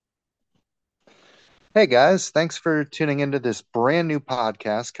Hey guys, thanks for tuning into this brand new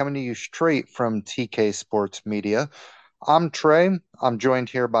podcast coming to you straight from TK Sports Media. I'm Trey. I'm joined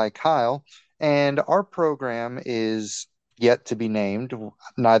here by Kyle, and our program is yet to be named.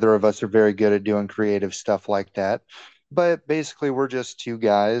 Neither of us are very good at doing creative stuff like that, but basically, we're just two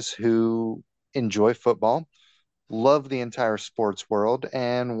guys who enjoy football, love the entire sports world,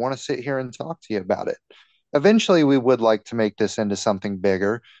 and want to sit here and talk to you about it. Eventually, we would like to make this into something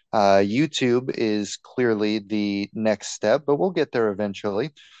bigger. YouTube is clearly the next step, but we'll get there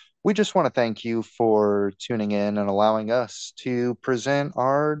eventually. We just want to thank you for tuning in and allowing us to present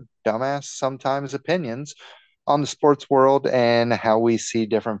our dumbass sometimes opinions on the sports world and how we see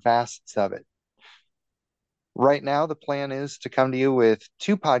different facets of it. Right now, the plan is to come to you with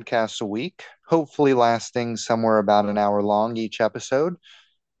two podcasts a week, hopefully lasting somewhere about an hour long each episode.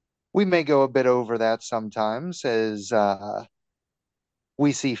 We may go a bit over that sometimes as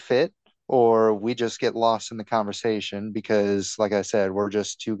we see fit, or we just get lost in the conversation because, like I said, we're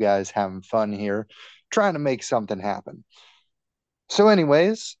just two guys having fun here, trying to make something happen. So,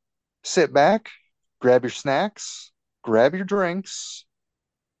 anyways, sit back, grab your snacks, grab your drinks,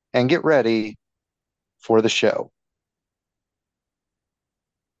 and get ready for the show.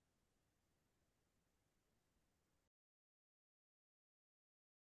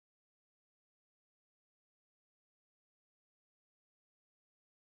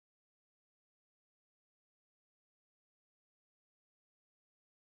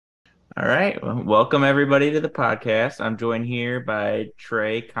 All right. Well, welcome everybody to the podcast. I'm joined here by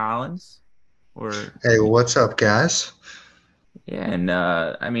Trey Collins. Or Hey, what's up, guys? yeah, and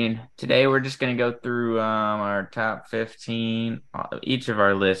I mean, today we're just gonna go through our top 15, each of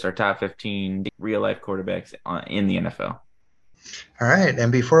our lists, our top 15 real life quarterbacks in the NFL. All right,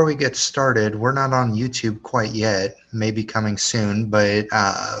 and before we get started, we're not on YouTube quite yet, maybe coming soon, but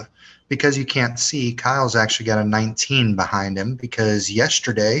because you can't see, Kyle's actually got a 19 behind him because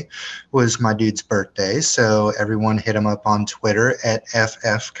yesterday was my dude's birthday. So everyone hit him up on Twitter at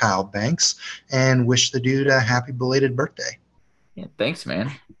FF Kyle Banks and wish the dude a happy belated birthday. Yeah, thanks, man.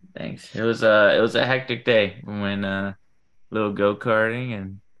 Thanks. It was a hectic day when little go-karting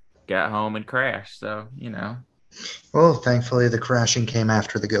and got home and crashed. So, Well, thankfully, the crashing came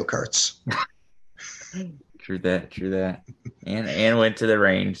after the go karts. true that, true that. And went to the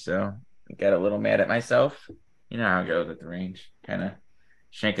range, so got a little mad at myself. You know how it goes at the range. Kind of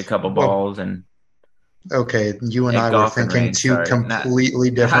shank a couple Well, balls and okay, you and at I were golfing thinking range, two sorry. Not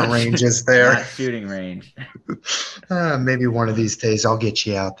completely different not ranges there. not shooting range. Maybe one of these days I'll get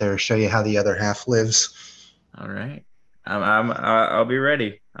you out there, show you how the other half lives. All right. I'll be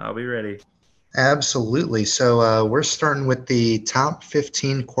ready. I'll be ready. Absolutely. So we're starting with the top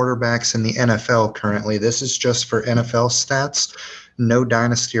 15 quarterbacks in the NFL currently. This is just for NFL stats. No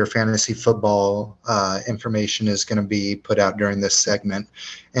dynasty or fantasy football information is going to be put out during this segment.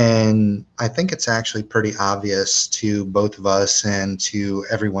 And I think it's actually pretty obvious to both of us and to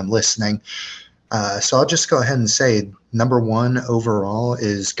everyone listening. So I'll just go ahead and say number one overall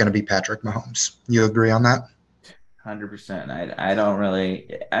is going to be Patrick Mahomes. You agree on that? 100%. I don't really.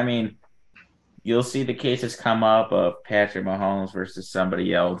 I mean, you'll see the cases come up of Patrick Mahomes versus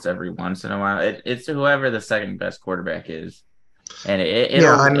somebody else every once in a while. It's whoever the second best quarterback is. And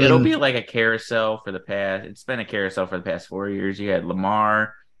Yeah, I it'll be mean, like a carousel for the past. It's been a carousel for the past 4 years. You had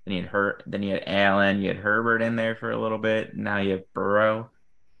Lamar, then you had Allen, you had Herbert in there for a little bit. Now you have Burrow.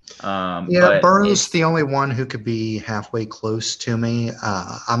 yeah, But Burrow's it's the only one who could be halfway close to me.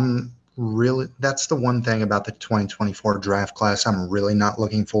 I'm really, that's the one thing about the 2024 draft class I'm really not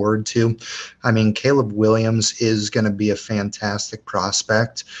looking forward to. I mean, Caleb Williams is going to be a fantastic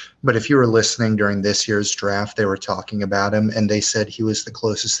prospect, but if you were listening during this year's draft, they were talking about him and they said he was the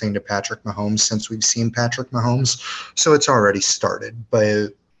closest thing to Patrick Mahomes since we've seen Patrick Mahomes. So it's already started. But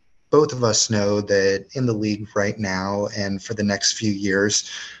both of us know that in the league right now and for the next few years,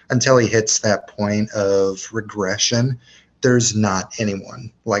 until he hits that point of regression, there's not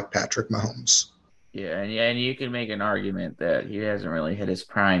anyone like Patrick Mahomes. and you can make an argument that he hasn't really hit his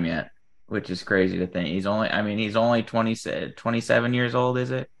prime yet, which is crazy to think. He's only 27 years old, is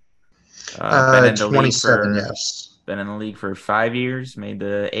it? Been in the league 27, for yes. 5 years. Made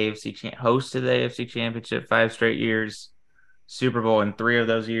the host to the AFC Championship 5 straight years. Super Bowl in three of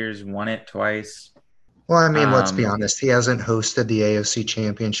those years. Won it twice. Well, I mean, let's be Um, honest. He hasn't hosted the AFC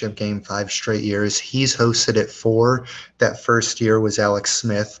Championship game 5 straight years. He's hosted it four. That first year was Alex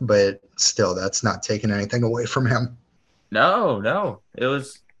Smith, but still, that's not taking anything away from him. no, no, it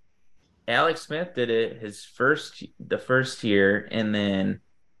was Alex Smith did it the first year, and then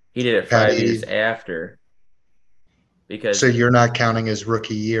he did it 5 years Patty, after because So you're not counting his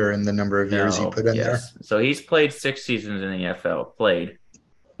rookie year and the number of years he no, put in there. yes. So he's played 6 seasons in the NFL, played,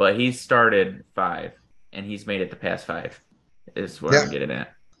 but he's started five and he's made it the past five, is where Yeah, I'm getting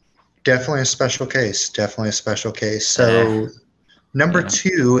at. definitely a special case. Definitely a special case. Eh, So number yeah.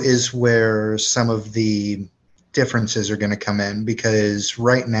 two is where some of the differences are going to come in because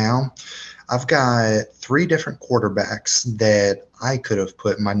right now I've got three different quarterbacks that I could have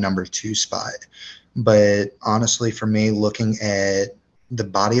put in my number two spot. But honestly, for me, looking at the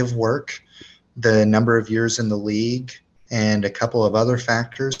body of work, the number of years in the league, and a couple of other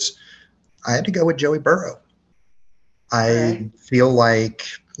factors, I had to go with Joey Burrow. All right. I feel like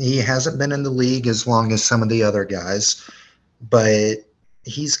he hasn't been in the league as long as some of the other guys, but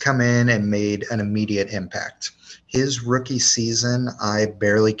he's come in and made an immediate impact. His rookie season, I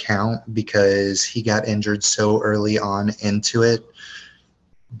barely count because he got injured so early on into it.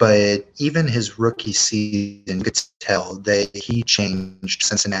 But even his rookie season, you could tell that he changed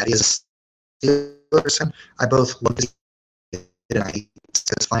Cincinnati as a Steelers. I both love this and I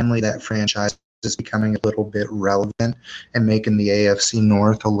because finally that franchise is becoming a little bit relevant and making the AFC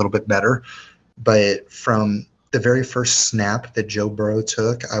North a little bit better. But from the very first snap that Joe Burrow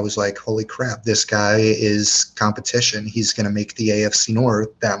took, I was like, holy crap, this guy is competition. He's going to make the AFC North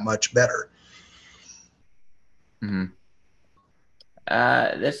that much better. Mhm.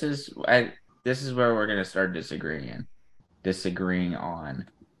 This is this is where we're gonna start disagreeing on.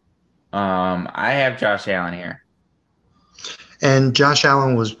 I have Josh Allen here. And Josh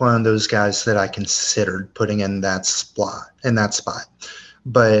Allen was one of those guys that I considered putting in that spot.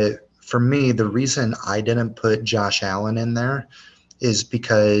 But for me, the reason I didn't put Josh Allen in there is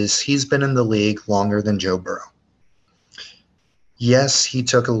because he's been in the league longer than Joe Burrow. Yes, he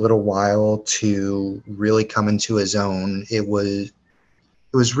took a little while to really come into his own. It was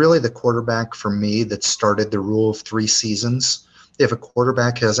really the quarterback for me that started the rule of 3 seasons. If a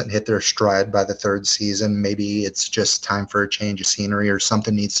quarterback hasn't hit their stride by the third season, maybe it's just time for a change of scenery or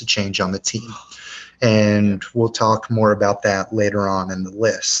something needs to change on the team. Yeah. And we'll talk more about that later on in the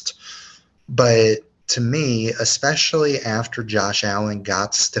list. But to me, especially after Josh Allen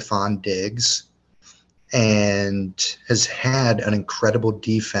got Stephon Diggs and has had an incredible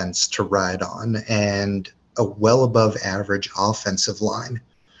defense to ride on and a well above average offensive line,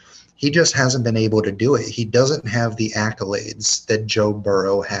 he just hasn't been able to do it. He doesn't have the accolades that Joe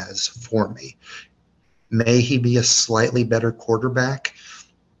Burrow has for me. May he be a slightly better quarterback?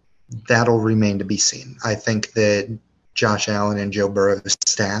 That'll remain to be seen. I think that Josh Allen and Joe Burrow's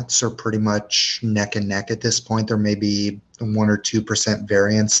stats are pretty much neck and neck at this point. There may be 1 or 2%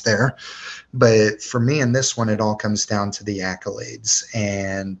 variance there. But for me in this one, it all comes down to the accolades.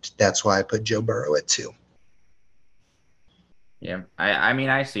 And that's why I put Joe Burrow at two. Yeah. I mean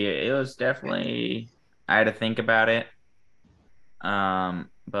I see it. It was definitely I had to think about it.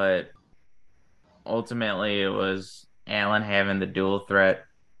 But ultimately it was Allen having the dual threat,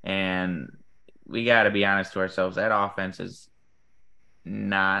 and we got to be honest to ourselves, that offense is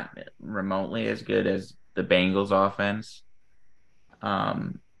not remotely as good as the Bengals offense.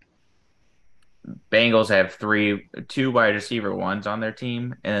 Um, Bengals have two wide receiver ones on their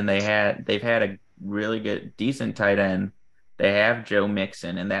team, and then they've had a really good, decent tight end. They have Joe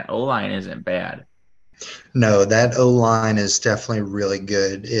Mixon, and that O line isn't bad. No, that O line is definitely really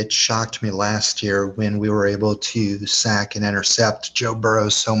good. It shocked me last year when we were able to sack and intercept Joe Burrow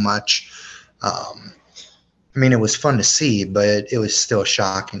so much. Um, I mean, it was fun to see, but it was still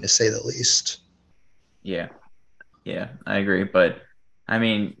shocking to say the least. Yeah, yeah, I agree. But I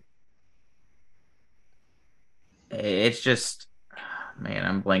mean, it's just, man,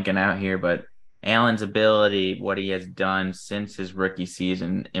 I'm blanking out here. But Allen's ability, what he has done since his rookie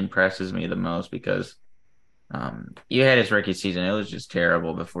season, impresses me the most because you had his rookie season. It was just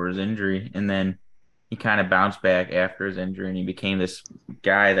terrible before his injury. And then he kind of bounced back after his injury and he became this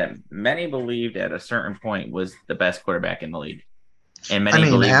guy that many believed at a certain point was the best quarterback in the league. And I many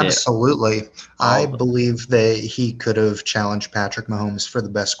mean, believed it absolutely. I all. believe that he could have challenged Patrick Mahomes for the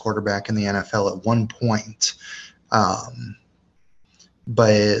best quarterback in the NFL at one point. Um,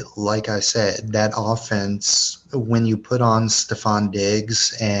 but like I said, that offense, when you put on Stephon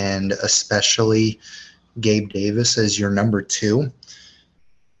Diggs and especially Gabe Davis as your number two,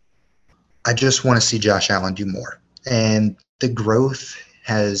 I just want to see Josh Allen do more. And the growth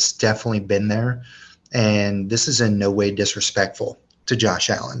has definitely been there. And this is in no way disrespectful to Josh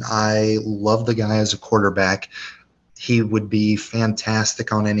Allen. I love the guy as a quarterback. He would be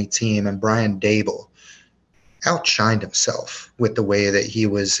fantastic on any team. And Brian Dable outshined himself with the way that he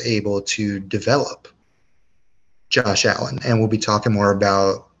was able to develop Josh Allen. And we'll be talking more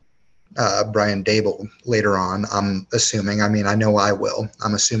about Brian Dable later on. I'm assuming. I mean, I know I will.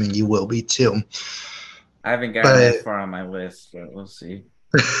 I'm assuming you will be too. I haven't gotten But that far on my list, but we'll see.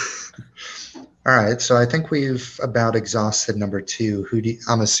 all right, so I think we've about exhausted number two.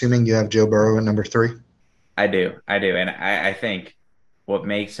 I'm assuming you have Joe Burrow at number three. I do, and I think what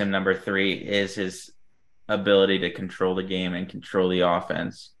makes him number three is his ability to control the game and control the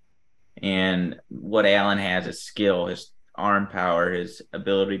offense. And what Allen has is skill, his arm power, his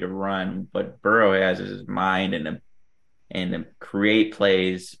ability to run. What Burrow has is his mind and to create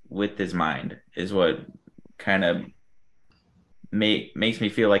plays with his mind is what kind of makes me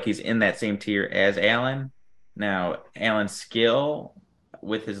feel like he's in that same tier as Allen. Now, Allen's skill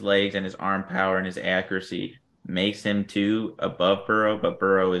with his legs and his arm power and his accuracy makes him two above Burrow, but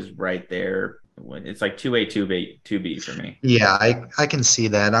Burrow is right there. It's like 2A, 2B for me. Yeah, I can see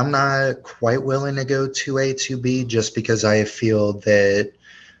that. I'm not quite willing to go 2A, 2B just because I feel that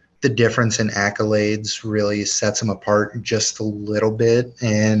the difference in accolades really sets him apart just a little bit.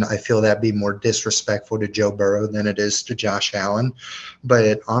 And I feel that'd be more disrespectful to Joe Burrow than it is to Josh Allen.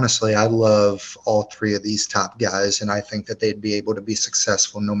 But honestly, I love all three of these top guys, and I think that they'd be able to be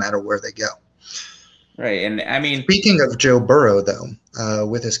successful no matter where they go. Right. And I mean, Speaking of Joe Burrow, though,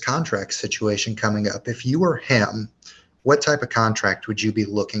 with his contract situation coming up, if you were him, what type of contract would you be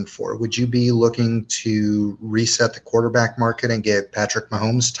looking for? Would you be looking to reset the quarterback market and get Patrick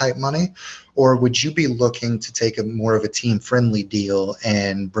Mahomes type money? Or would you be looking to take a more of a team friendly deal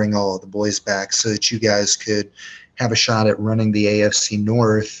and bring all of the boys back so that you guys could have a shot at running the AFC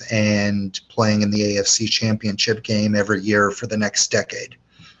North and playing in the AFC Championship game every year for the next decade?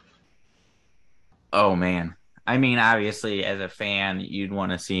 oh man. I mean, obviously, as a fan, you'd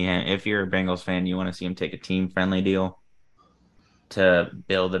want to see him. If you're a Bengals fan, you want to see him take a team friendly deal to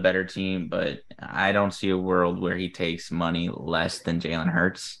build a better team. But I don't see a world where he takes money less than Jalen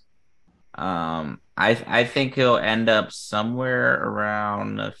Hurts. I think he'll end up somewhere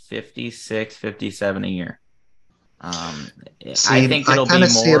around 56, 57 a year. Um, I See, think I it'll kind be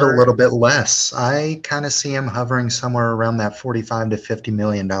of see it a more. little bit less. I kind of see him hovering somewhere around that 45 to $50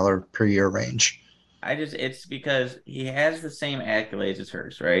 million per year range. It's because he has the same accolades as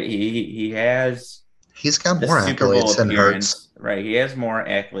hers, right? He has He's got the more Super Bowl accolades than Hurts. appearance, right? He has more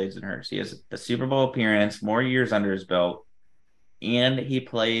accolades than hers. He has the Super Bowl appearance, more years under his belt, and he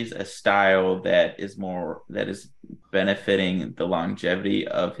plays a style that is benefiting the longevity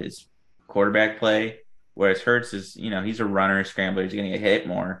of his quarterback play. Whereas Hurts is, he's a runner, scrambler, he's going to get hit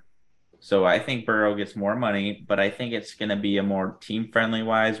more. So I think Burrow gets more money, but I think it's going to be a more team friendly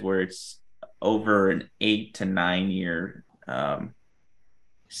wise, where it's over an 8 to 9 year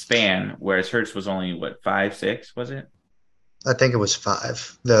span, whereas Hurts was only what 5, 6 was it? I think it was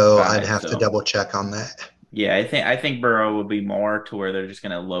five, though I'd 5. have to So double check on that. yeah, I think Burrow will be more to where they're just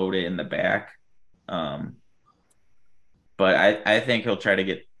going to load it in the back. Um, but I think he'll try to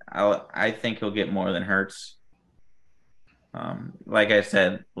get. I think he'll get more than Hurts. Like I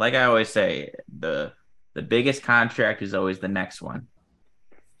said, like I always say, the biggest contract is always the next one.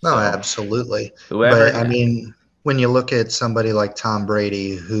 No, So absolutely. But I whoever, mean, when you look at somebody like Tom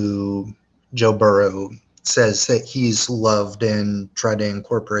Brady, who Joe Burrow says that he's loved and tried to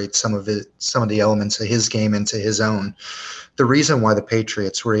incorporate some of the elements of his game into his own. The reason why the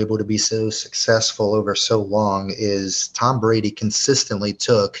Patriots were able to be so successful over so long is Tom Brady consistently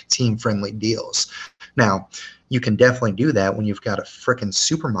took team friendly deals. Now, you can definitely do that when you've got a freaking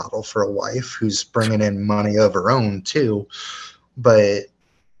supermodel for a wife who's bringing in money of her own, too. But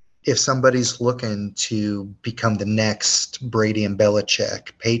if somebody's looking to become the next Brady and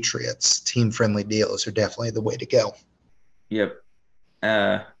Belichick Patriots, team friendly deals are definitely the way to go. yep,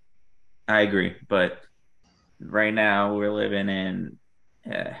 uh, I agree. But right now we're living in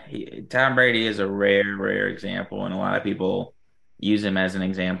Tom Brady is a rare example, and a lot of people use him as an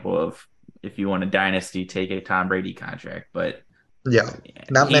example of if you want a dynasty, take a Tom Brady contract. But Yeah,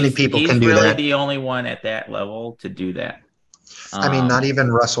 not many people he's can do really that. the only one at that level to do that. I mean, not Um, even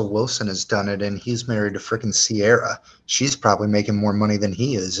Russell Wilson has done it, and he's married to freaking Sierra. She's probably making more money than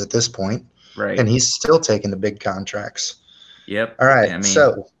he is at this point, and right. he's still taking the big contracts. Yep. All right, I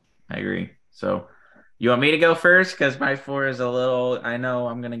mean, so I agree. So you want me to go first? Because my four is a little, I know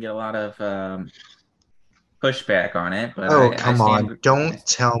I'm gonna get a lot of pushback on it, but oh I come on, I, don't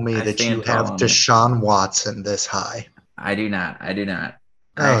tell me I that you stand tall have on it. Deshaun Watson this high. I do not. I do not.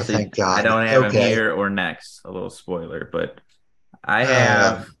 Oh, Actually, thank I God. don't have him Okay. here or next. A little spoiler, but I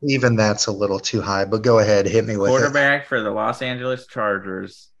have Even that's a little too high, but go ahead, hit me with it. quarterback for the Los Angeles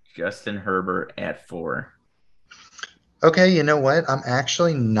Chargers, Justin Herbert at 4. Okay, you know what? I'm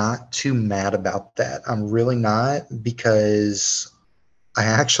actually not too mad about that. I'm really not because I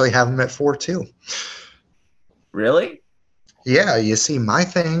actually have him at 4 too. Really? Yeah, you see, my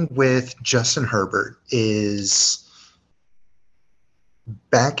thing with Justin Herbert is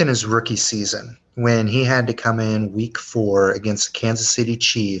back in his rookie season when he had to come in week 4 against the Kansas City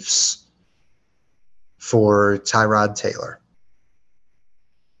Chiefs for Tyrod Taylor.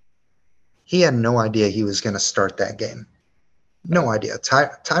 He had no idea he was going to start that game. No No. idea.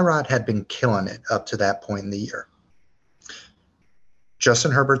 Tyrod had been killing it up to that point in the year.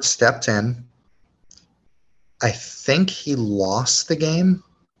 Justin Herbert stepped in. I think he lost the game,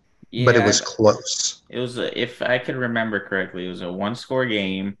 but it was Yeah, close. it was if I could remember correctly, it was a one score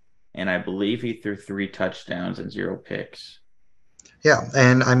game, and I believe he threw three touchdowns and zero picks. Yeah,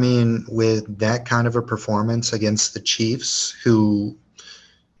 and I mean, with that kind of a performance against the Chiefs, who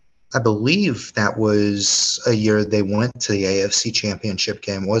I believe that was a year they went to the AFC Championship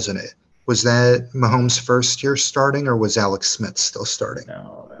game, wasn't it? Was that Mahomes' first year starting, or was Alex Smith still starting?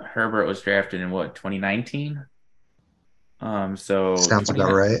 No, Herbert was drafted in what, 2019? So Sounds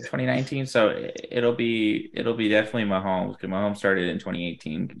about right. 2019. So it'll be definitely Mahomes because Mahomes started in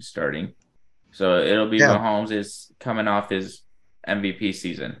 2018 starting. So it'll be Yeah, Mahomes is coming off his MVP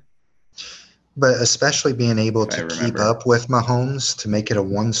season, but especially being able if I to keep remember. up with Mahomes to make it a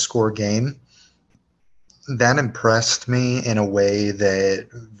one-score game, that impressed me in a way that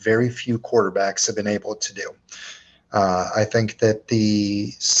very few quarterbacks have been able to do. I think that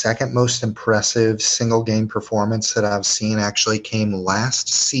the second most impressive single game performance that I've seen actually came last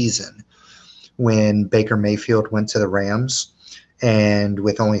season when Baker Mayfield went to the Rams and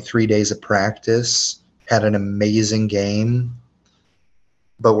with only 3 days of practice had an amazing game.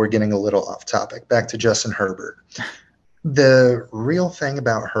 But we're getting a little off topic. Back to Justin Herbert. The real thing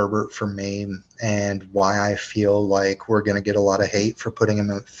about Herbert for me and why I feel like we're going to get a lot of hate for putting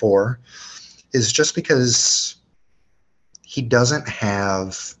him at 4 is just because he doesn't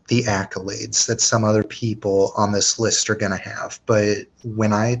have the accolades that some other people on this list are going to have. But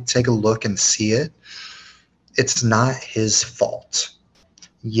when I take a look and see it, it's not his fault.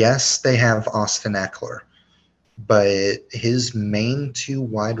 Yes, they have Austin Eckler, but his main two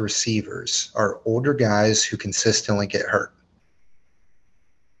wide receivers are older guys who consistently get hurt.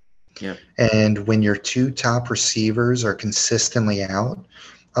 Yep. And when your two top receivers are consistently out,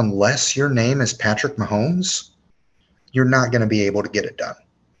 unless your name is Patrick Mahomes, you're not going to be able to get it done.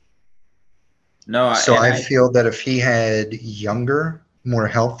 No, So and I I feel that if he had younger, more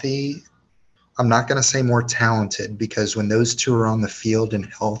healthy, I'm not going to say more talented because when those two are on the field and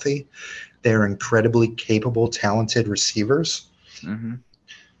healthy, they're incredibly capable, talented receivers. mhm.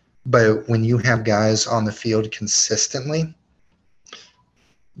 But when you have guys on the field consistently,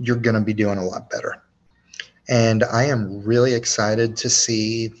 you're going to be doing a lot better. And I am really excited to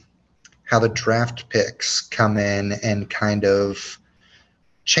see how the draft picks come in and kind of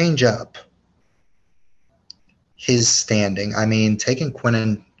change up his standing. I mean, taking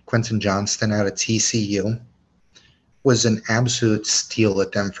Quentin Johnston out of TCU was an absolute steal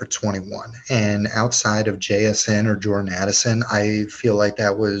at them for 21. And outside of JSN or Jordan Addison, I feel like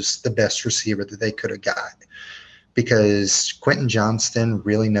that was the best receiver that they could have got because Quentin Johnston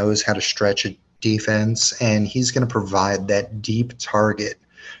really knows how to stretch a defense and he's going to provide that deep target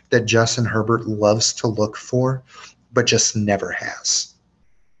that Justin Herbert loves to look for, but just never has.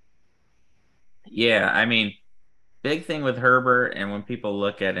 Yeah, I mean, big thing with Herbert and when people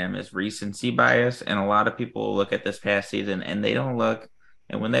look at him is recency bias, and a lot of people look at this past season and they don't look,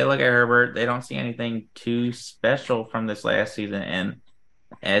 and when they look at Herbert, they don't see anything too special from this last season. And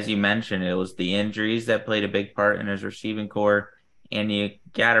as you mentioned, it was the injuries that played a big part in his receiving core. And you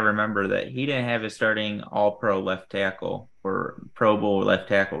got to remember that he didn't have his starting all pro left tackle or Pro Bowl left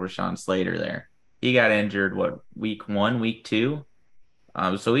tackle, Rashawn Slater, there. He got injured, what, week one, week two?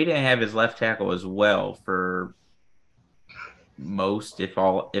 So he didn't have his left tackle as well for most, if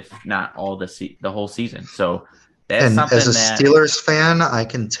all, if not all, the whole season. So that's And as a something that, Steelers fan, I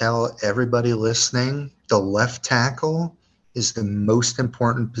can tell everybody listening the left tackle is the most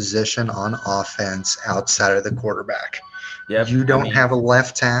important position on offense outside of the quarterback. yep, You I don't mean, have a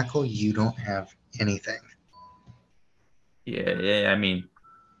left tackle, you don't have anything. yeah, I mean,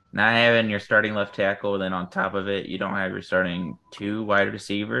 not having your starting left tackle, then on top of it, you don't have your starting two wide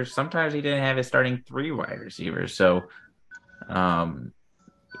receivers. Sometimes he didn't have his starting three wide receivers. So um,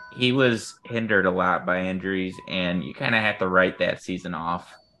 he was hindered a lot by injuries, and you kind of have to write that season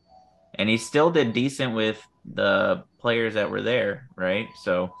off. And he still did decent with the players that were there, right?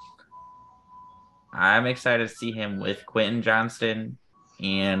 So I'm excited to see him with Quentin Johnston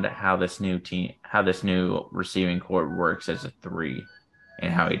and how this new receiving core works as a three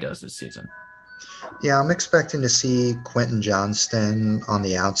and how he does this season. Yeah, I'm expecting to see Quentin Johnston on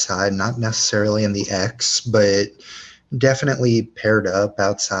the outside, not necessarily in the X, but definitely paired up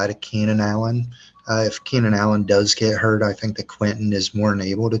outside of Keenan Allen. If Keenan Allen does get hurt, I think that Quentin is more than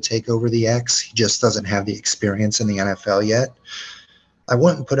able to take over the X. He just doesn't have the experience in the NFL yet. I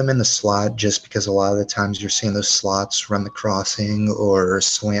wouldn't put him in the slot just because a lot of the times you're seeing those slots run the crossing or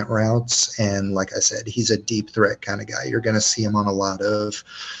slant routes. And like I said, he's a deep threat kind of guy. You're going to see him on a lot of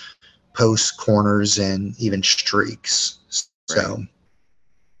post corners and even streaks. Right. So,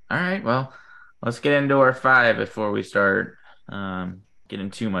 All right. Well, let's get into our five before we start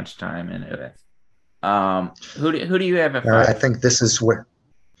getting too much time into it. Who do you have at all right, I five? think this is where.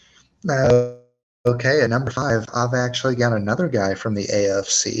 Uh, okay, at number five, I've actually got another guy from the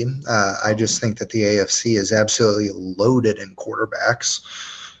AFC. I just think that the AFC is absolutely loaded in quarterbacks.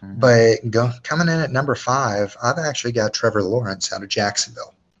 Mhm. But coming in at number five, I've actually got Trevor Lawrence out of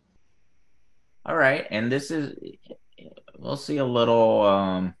Jacksonville. All right, and this is we'll see a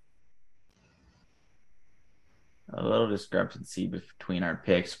little discrepancy between our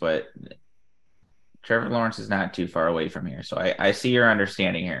picks, but Trevor Lawrence is not too far away from here. So I see your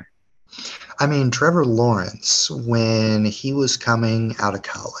understanding here. I mean, Trevor Lawrence, when he was coming out of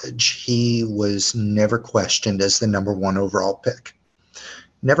college, he was never questioned as the number one overall pick.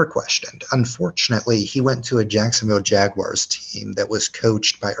 Never questioned. Unfortunately, he went to a Jacksonville Jaguars team that was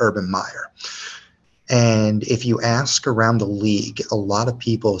coached by Urban Meyer. And if you ask around the league, a lot of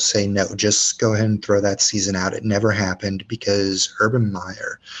people say no, just go ahead and throw that season out. It never happened because Urban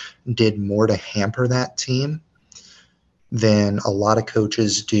Meyer did more to hamper that team than a lot of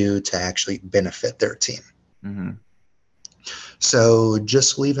coaches do to actually benefit their team. Hmm. So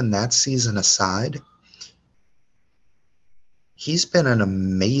just leaving that season aside, he's been an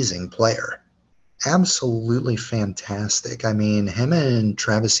amazing player. Absolutely fantastic. I mean, him and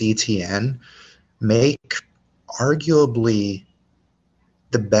Travis Etienne make arguably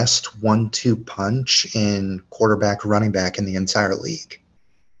the best 1-2 punch in quarterback running back in the entire league.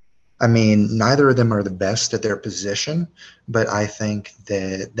 I mean, neither of them are the best at their position, but I think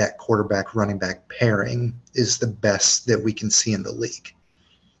that that quarterback running back pairing is the best that we can see in the league.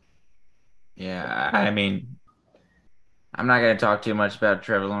 Yeah, I mean, I'm not going to talk too much about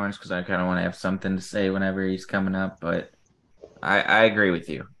Trevor Lawrence because I kind of want to have something to say whenever he's coming up, but I agree with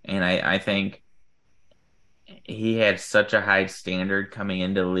you. And I think he had such a high standard coming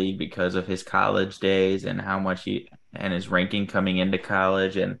into the league because of his college days and how much he and his ranking coming into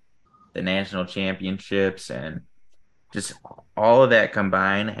college and the national championships and just all of that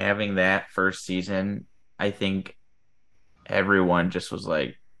combined, having that first season, I think everyone just was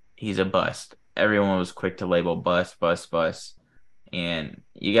like, he's a bust. Everyone was quick to label bust, bust, bust. And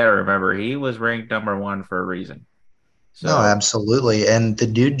you got to remember, he was ranked number one for a reason. No, So absolutely. And the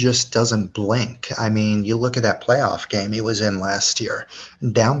dude just doesn't blink. I mean, you look at that playoff game he was in last year,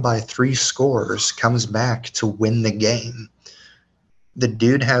 down by three scores, comes back to win the game. The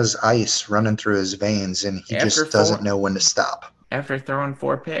dude has ice running through his veins and he after just doesn't four, know when to stop. after throwing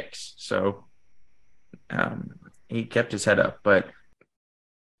four picks, so um, he kept his head up. But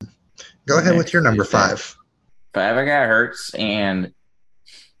Go ahead with your next number is that five. five I got Hurts, and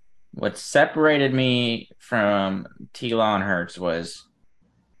what separated me from T-Law and Hurts was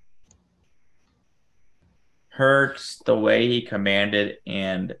Hurts, the way he commanded,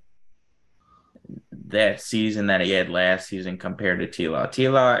 and that season that he had last season compared to T-Law.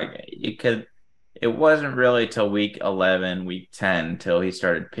 T-Law, it wasn't really till week 11, week 10 till he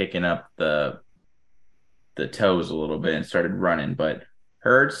started picking up the toes a little bit and started running. But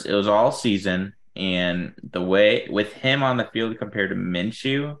Hurts, it was all season, and the way with him on the field compared to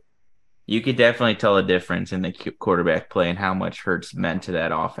Minshew, you could definitely tell a difference in the quarterback play and how much Hurts meant to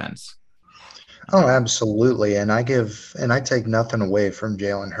that offense. Oh, Um, absolutely. And I take nothing away from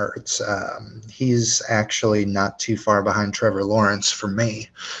Jalen Hurts. He's actually not too far behind Trevor Lawrence for me.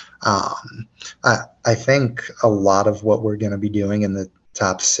 I think a lot of what we're going to be doing in the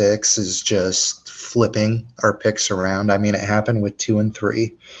top six is just flipping our picks around. I mean, it happened with two and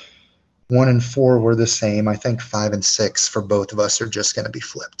three. One and four were the same. I think five and six for both of us are just going to be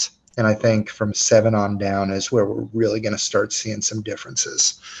flipped. And I think from seven on down is where we're really going to start seeing some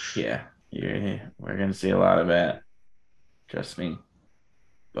differences. yeah, yeah, we're gonna see a lot of that. Trust me.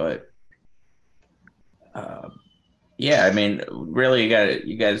 But um, yeah, I mean, really, you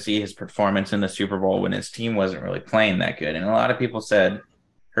got to see his performance in the Super Bowl when his team wasn't really playing that good, and a lot of people said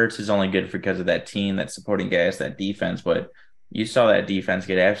Hurts is only good because of that team, that supporting gas, that defense. But you saw that defense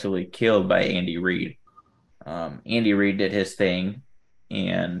get absolutely killed by Andy Reid. Andy Reid did his thing,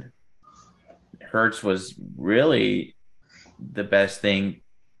 and Hurts was really the best thing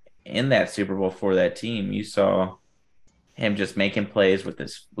in that Super Bowl for that team. You saw him just making plays with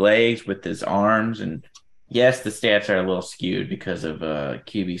his legs, with his arms, and yes, the stats are a little skewed because of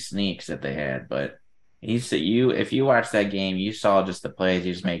QB sneaks that they had, but if you watch that game, you saw just the plays he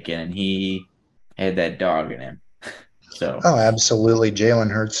was making, and he had that dog in him. So Oh, absolutely.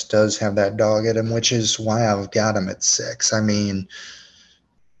 Jalen Hurts does have that dog at him, which is why I've got him at 6. I mean,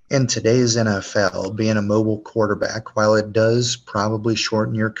 in today's NFL, being a mobile quarterback, while it does probably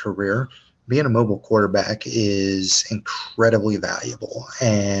shorten your career, being a mobile quarterback is incredibly valuable.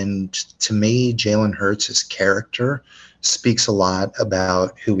 And to me, Jalen Hurts' character speaks a lot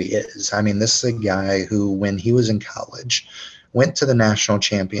about who he is. I mean, this is a guy who, when he was in college, went to the national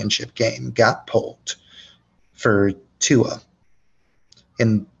championship game, got pulled for Tua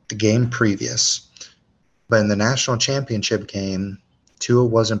in the game previous. But in the national championship game, Tua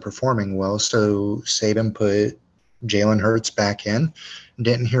wasn't performing well, so Saban put Jalen Hurts back in.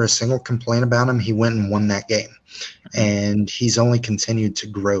 Didn't hear a single complaint about him. He went and won that game. And he's only continued to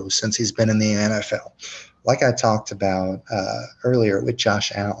grow since he's been in the NFL. Like I talked about earlier with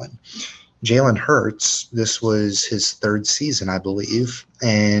Josh Allen, Jalen Hurts, this was his 3rd season, I believe,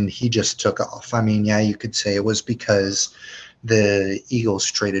 and he just took off. I mean, yeah, you could say it was because the Eagles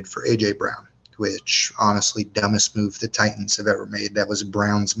traded for A.J. Brown, which honestly, dumbest move the Titans have ever made. That was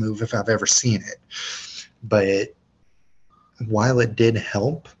Brown's move if I've ever seen it. But while it did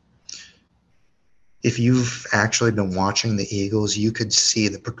help, if you've actually been watching the Eagles, you could see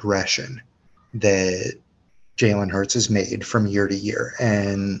the progression that Jalen Hurts has made from year to year.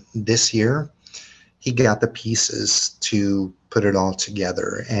 And this year, he got the pieces to put it all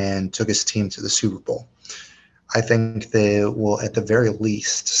together and took his team to the Super Bowl. I think they will, at the very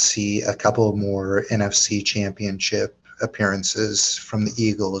least, see a couple more NFC championship appearances from the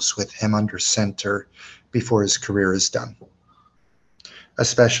Eagles with him under center before his career is done,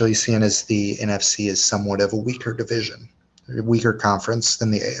 especially seeing as the NFC is somewhat of a weaker division, a weaker conference than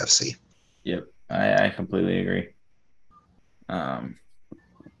the AFC. yep, I completely agree.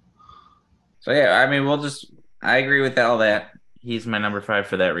 So yeah, I mean, I agree with all that. He's my number 5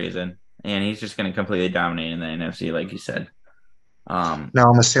 for that reason, and he's just going to completely dominate in the NFC, like you said. Now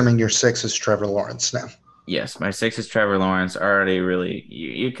I'm assuming your 6 is Trevor Lawrence now. Yes, my 6 is Trevor Lawrence. Already really,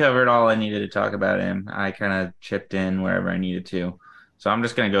 you covered all I needed to talk about him. I kind of chipped in wherever I needed to. So I'm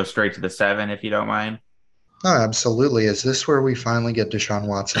just going to go straight to the 7, if you don't mind. Oh, absolutely. Is this where we finally get Deshaun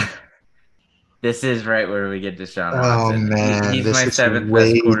Watson? This is right where we get Deshaun Oh, Watson. man, He's this my is 7th best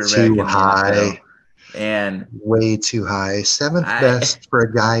way quarterback too in the NFL. high. And Way too high. 7th best for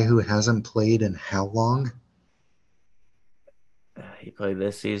a guy who hasn't played in how long? He played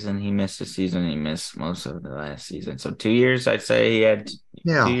this season. He missed a season. He missed most of the last season. So 2 years, I'd say he had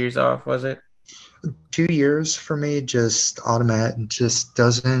 2 years off, was it? 2 years for me just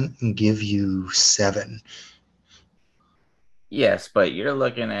doesn't give you 7. Yes, but you're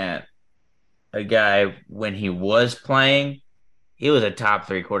looking at a guy when he was playing, he was a top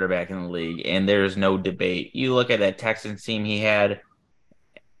 3 quarterback in the league, and there's no debate. You look at that Texans team he had,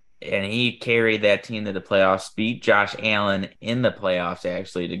 and he carried that team to the playoffs, beat Josh Allen in the playoffs,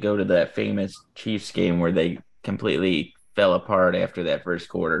 actually, to go to that famous Chiefs game where they completely fell apart after that first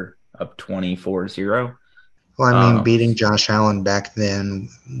quarter, up 24-0. Well, I mean, beating Josh Allen back then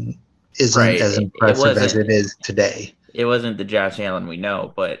isn't Right. as impressive as it is today. It wasn't the Josh Allen we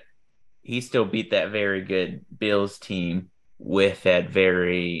know, but he still beat that very good Bills team with that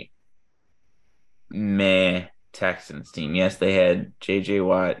very meh Texans team. Yes, they had J.J.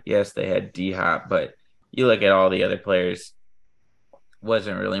 Watt. Yes, they had D-Hop, but you look at all the other players,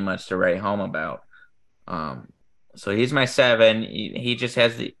 wasn't really much to write home about. So he's my 7. He just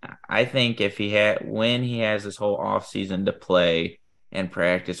has I think when he has this whole offseason to play and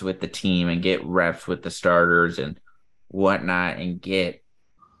practice with the team and get reps with the starters and whatnot and get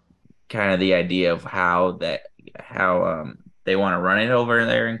kind of the idea of how they want to run it over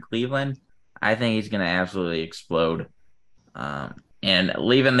there in Cleveland, I think he's going to absolutely explode. And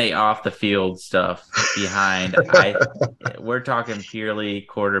leaving the off the field stuff behind, we're talking purely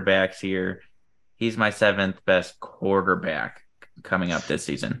quarterbacks here. He's my 7th best quarterback coming up this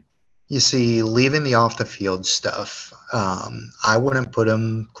season. You see, leaving the off the field stuff, I wouldn't put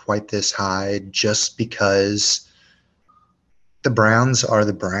him quite this high just because the Browns are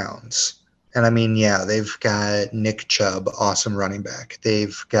the Browns. And I mean, yeah, they've got Nick Chubb, awesome running back.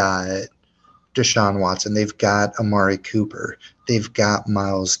 They've got Deshaun Watson. They've got Amari Cooper. They've got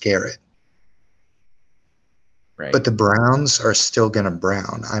Myles Garrett. Right. But the Browns are still going to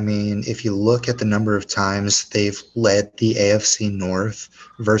brown. I mean, if you look at the number of times they've led the AFC North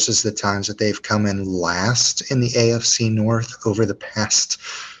versus the times that they've come in last in the AFC North over the past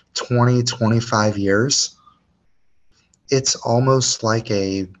 20, 25 years, it's almost like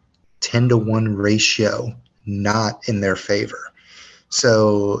a 10-to-1 ratio not in their favor.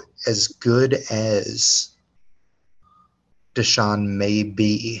 So as good as Deshaun may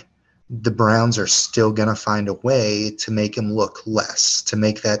be, the Browns are still going to find a way to make him look less, to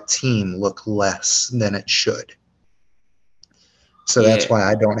make that team look less than it should. So that's Yeah. why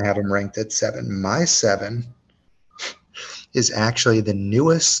I don't have him ranked at 7. My 7 is actually the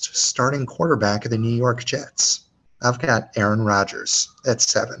newest starting quarterback of the New York Jets. I've got Aaron Rodgers at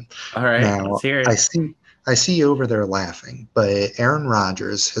 7. All right. Let's Now, hear I it. see I see you over there laughing, but Aaron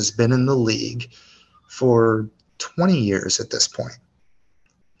Rodgers has been in the league for 20 years at this point.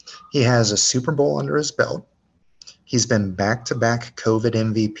 He has a Super Bowl under his belt. He's been back-to-back COVID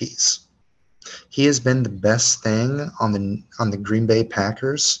MVPs. He has been the best thing on the Green Bay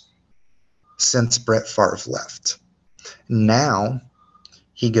Packers since Brett Favre left. Now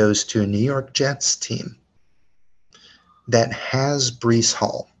he goes to a New York Jets team that has Breece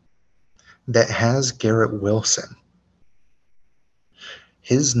Hall, that has Garrett Wilson.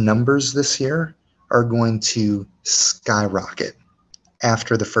 His numbers this year are going to skyrocket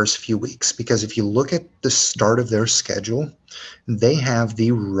after the first few weeks, because if you look at the start of their schedule, they have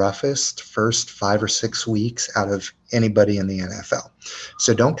the roughest first 5 or 6 weeks out of anybody in the NFL.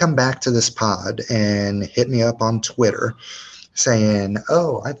 So don't come back to this pod and hit me up on Twitter saying,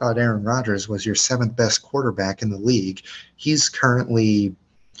 oh, I thought Aaron Rodgers was your 7th best quarterback in the league. He's currently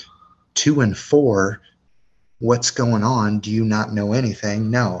 2-4. What's going on? Do you not know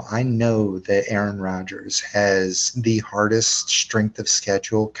anything? No, I know that Aaron Rodgers has the hardest strength of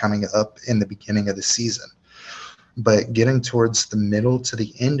schedule coming up in the beginning of the season. But getting towards the middle to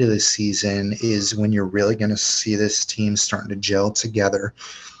the end of the season is when you're really going to see this team starting to gel together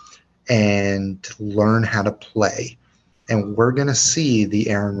and learn how to play. And we're going to see the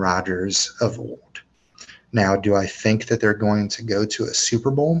Aaron Rodgers of old. Now, do I think that they're going to go to a Super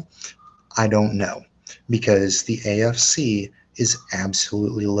Bowl? I don't know, because the AFC is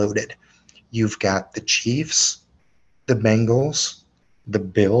absolutely loaded. You've got the Chiefs, the Bengals, the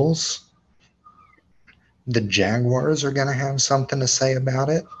Bills. The Jaguars are going to have something to say about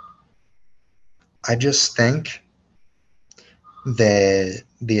it. I just think that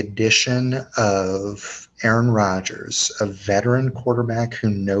the addition of Aaron Rodgers, a veteran quarterback who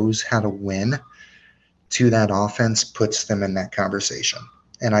knows how to win, to that offense puts them in that conversation.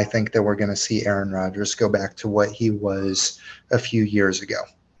 And I think that we're going to see Aaron Rodgers go back to what he was a few years ago.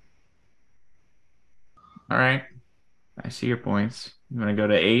 All right. I see your points. You want to go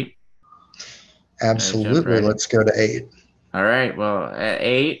to 8? Jump Absolutely. right in. Let's go to 8. All right. Well, at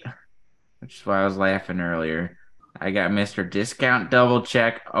 8, which is why I was laughing earlier, I got Mr. Discount Double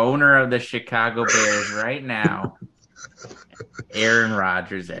Check, owner of the Chicago Bears right now, Aaron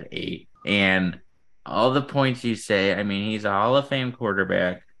Rodgers at 8. And all the points you say, I mean, he's a Hall of Fame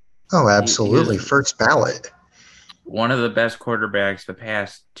quarterback. Oh, He was absolutely. First ballot. one of the best quarterbacks the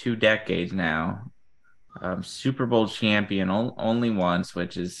past 2 decades now. Super Bowl champion only once,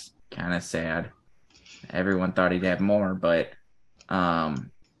 which is kind of sad. Everyone thought he'd have more, but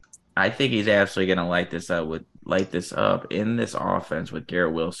I think he's absolutely going to light this up in this offense with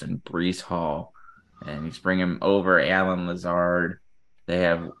Garrett Wilson, Breece Hall, and he's bringing over Alan Lazard. They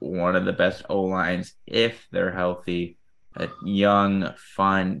have one of the best O lines if they're healthy. A young,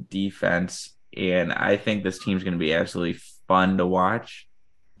 fun defense, and I think this team's going to be absolutely fun to watch.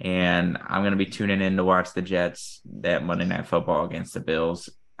 And I'm going to be tuning in to watch the Jets that Monday Night Football against the Bills.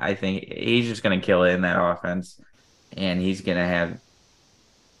 I think he's just going to kill it in that offense, and he's going to have.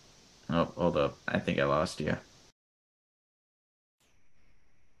 Oh, hold up! I think I lost you.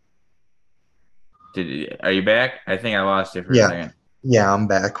 Are you back? I think I lost you for a Yeah. second. Yeah, I'm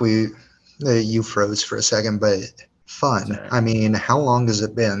back. You froze for a second, but fun. Sorry. I mean, how long has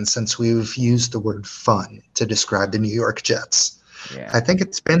it been since we've used the word fun to describe the New York Jets? Yeah. I think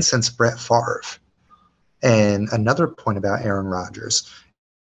it's been since Brett Favre. And another point about Aaron Rodgers,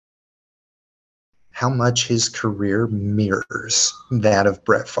 how much his career mirrors that of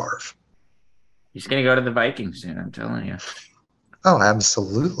Brett Favre. He's going to go to the Vikings soon, I'm telling you. Oh,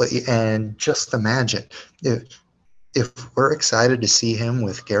 absolutely. And just imagine if we're excited to see him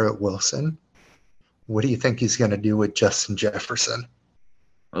with Garrett Wilson, what do you think he's going to do with Justin Jefferson?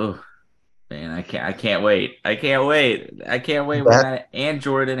 Oh, man, I can't wait. I can't wait. I can't wait when That that and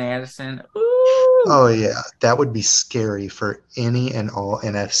Jordan Addison. Ooh. Oh yeah, that would be scary for any and all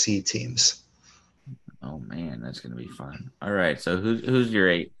NFC teams. Oh man, that's going to be fun. All right, so who's your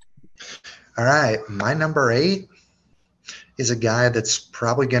 8? All right, my number 8 is a guy that's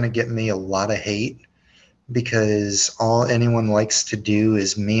probably going to get me a lot of hate because all anyone likes to do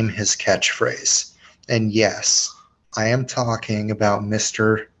is meme his catchphrase. And yes, I am talking about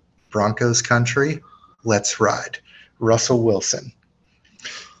Mr. Broncos Country. Let's ride. Russell Wilson.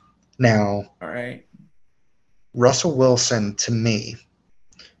 Now, All right. Russell Wilson, to me,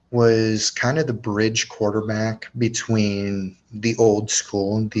 was kind of the bridge quarterback between the old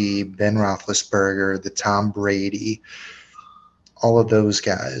school, the Ben Roethlisberger, the Tom Brady, all of those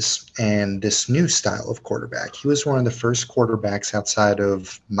guys, and this new style of quarterback. He was one of the first quarterbacks outside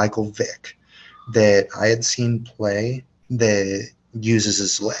of Michael Vick that I had seen play that uses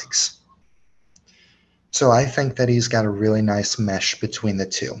his legs. So I think that he's got a really nice mesh between the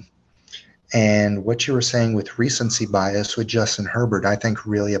two. And what you were saying with recency bias with Justin Herbert, I think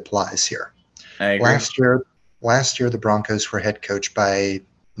really applies here. I agree. Last year the Broncos were head coached by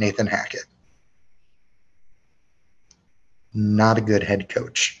Nathan Hackett. Not a good head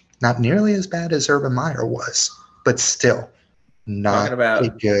coach. Not nearly as bad as Urban Meyer was, but still Talking not a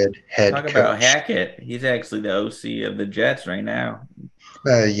about good head talk about coach. Hackett. He's actually the OC of the Jets right now.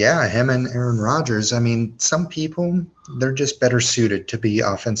 Yeah, him and Aaron Rodgers. I mean, some people, they're just better suited to be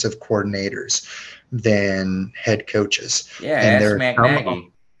offensive coordinators than head coaches. Yeah, And ask there are Matt some,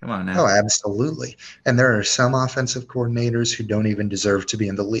 Nagy. Come on oh, now. absolutely. And there are some offensive coordinators who don't even deserve to be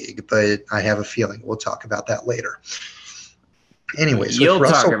in the league, but I have a feeling we'll talk about that later. Anyways, with You'll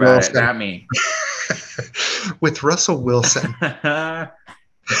talk Russell about it, Wilson, not me. with Russell Wilson,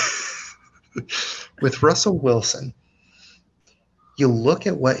 with Russell Wilson, you look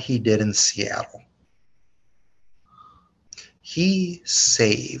at what he did in Seattle. He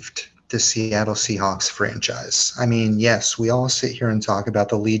saved the Seattle Seahawks franchise. I mean, yes, we all sit here and talk about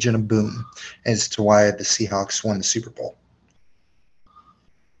the Legion of Boom as to why the Seahawks won the Super Bowl.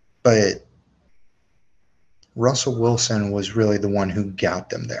 But Russell Wilson was really the one who got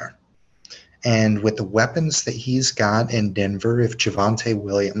them there. And with the weapons that he's got in Denver, if Javonte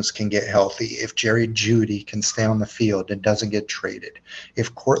Williams can get healthy, if Jerry Jeudy can stay on the field and doesn't get traded,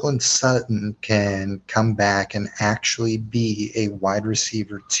 if Cortland Sutton can come back and actually be a wide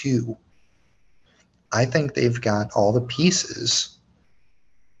receiver too, I think they've got all the pieces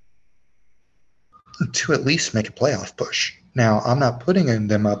to at least make a playoff push. Now, I'm not putting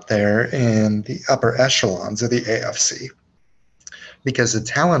them up there in the upper echelons of the AFC, because the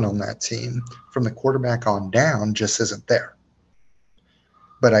talent on that team from the quarterback on down just isn't there.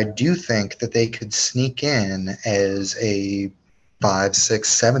 But I do think that they could sneak in as a 5, 6,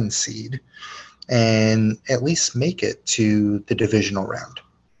 7 seed and at least make it to the divisional round.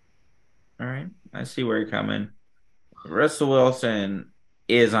 All right. I see where you're coming. Russell Wilson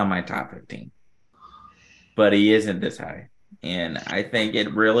is on my top 15, but he isn't this high. And I think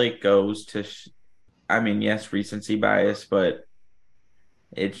it really goes to, I mean, yes, recency bias, but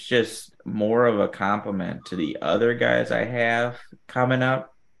it's just more of a compliment to the other guys I have coming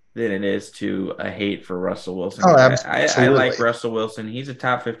up than it is to a hate for Russell Wilson. Oh, I like absolutely. Russell Wilson. He's a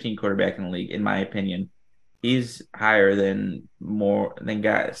top 15 quarterback in the league, in my opinion. He's higher than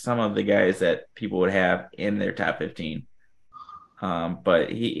some of the guys that people would have in their top 15. But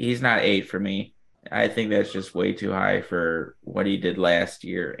he's not 8 for me. I think that's just way too high for what he did last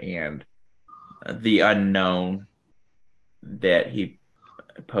year and the unknown that he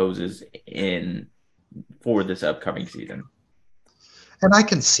poses in for this upcoming season. And I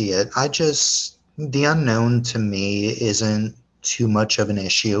can see it. The unknown to me isn't too much of an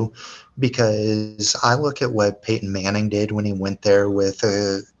issue, because I look at what Peyton Manning did when he went there with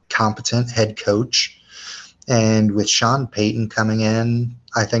a competent head coach. And with Sean Payton coming in,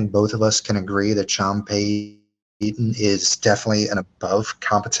 I think both of us can agree that Sean Payton is definitely an above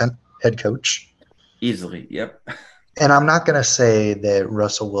competent head coach. Easily, yep. And I'm not going to say that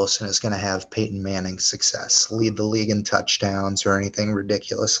Russell Wilson is going to have Peyton Manning's success, lead the league in touchdowns or anything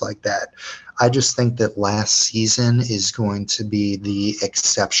ridiculous like that. I just think that last season is going to be the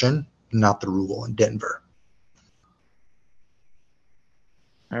exception, not the rule in Denver.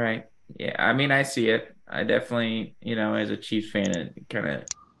 All right. Yeah, I mean, I see it. I definitely, as a Chiefs fan,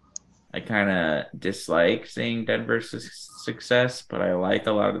 I kind of dislike seeing Denver's success, but I like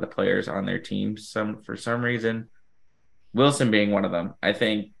a lot of the players on their team. For some reason, Wilson being one of them. I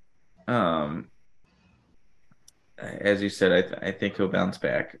think, as you said, I think he'll bounce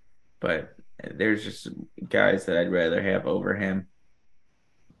back, but there's just guys that I'd rather have over him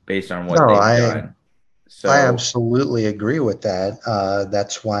based on what No, they've I done. I So, absolutely agree with that.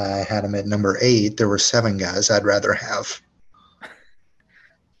 That's why I had him at number 8. There were 7 guys I'd rather have.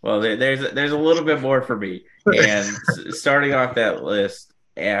 well, there's a little bit more for me, and starting off that list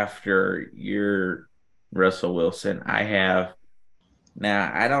after your Russell Wilson, I have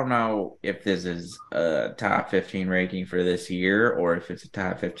Now, I don't know if this is a top 15 ranking for this year or if it's a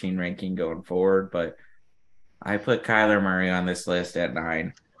top 15 ranking going forward, but I put Kyler Murray on this list at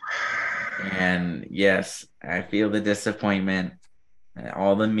 9. And yes, I feel the disappointment.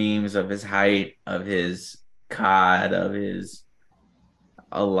 All the memes of his height, of his cod, of his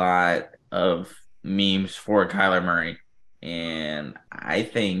a lot of memes for Kyler Murray. And I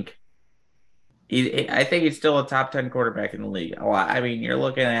think he's still a top 10 quarterback in the league. A lot. I mean, you're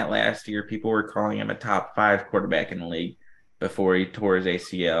looking at last year, people were calling him a top 5 quarterback in the league before he tore his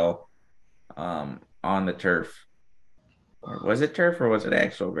ACL on the turf. Or was it turf or was it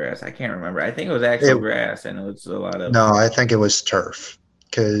actual grass? I can't remember. I think it was actual It, grass, and it was a lot of. no, I think it was turf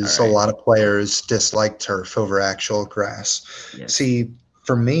All because a right. lot of players dislike turf over actual grass. Yes. See,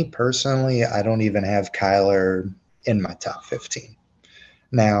 for me personally, I don't even have Kyler in my top 15.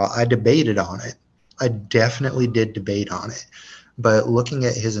 Now, I debated on it. I definitely did debate on it. But looking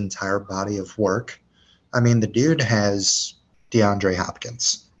at his entire body of work, I mean, the dude has DeAndre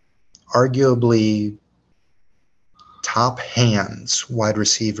Hopkins, arguably top hands wide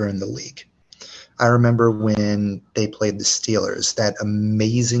receiver in the league. I remember when they played the Steelers, that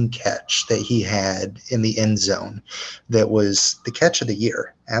amazing catch that he had in the end zone that was the catch of the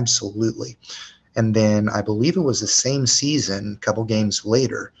year. Absolutely. And then I believe it was the same season, a couple games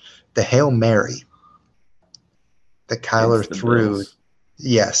later, the Hail Mary that Kyler Against the threw, Bills.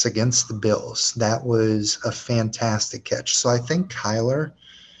 yes, against the Bills. That was a fantastic catch. So I think Kyler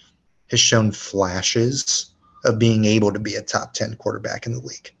has shown flashes of being able to be a top 10 quarterback in the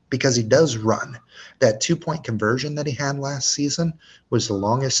league because he does run. That 2 point conversion that he had last season was the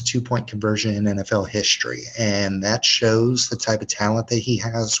longest 2 point conversion in NFL history. And that shows the type of talent that he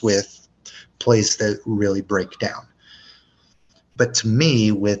has with plays that really break down. But to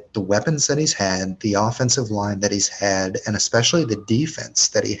me, with the weapons that he's had, the offensive line that he's had, and especially the defense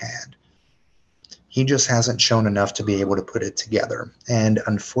that he had, he just hasn't shown enough to be able to put it together. And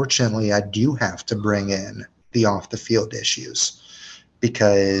unfortunately, I do have to bring in the off the field issues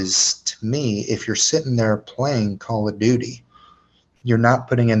because to me, if you're sitting there playing Call of Duty, you're not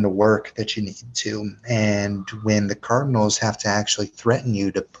putting in the work that you need to. And when the Cardinals have to actually threaten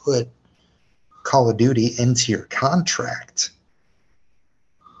you to put Call of Duty into your contract,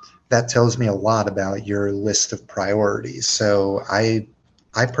 that tells me a lot about your list of priorities. So I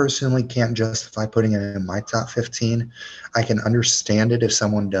personally can't justify putting it in my top 15. I can understand it if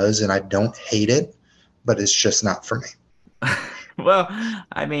someone does, and I don't hate it, but it's just not for me. Well,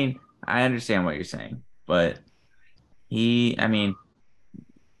 I mean, I understand what you're saying, but I mean,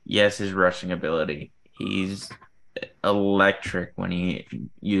 yes, his rushing ability. He's electric when he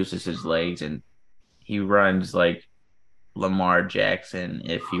uses his legs and he runs like Lamar Jackson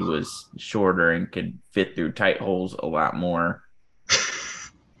if he was shorter and could fit through tight holes a lot more.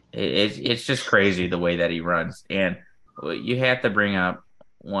 It's just crazy the way that he runs. And you have to bring up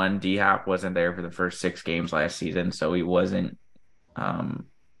one, D Hop wasn't there for the first 6 games last season, so he wasn't um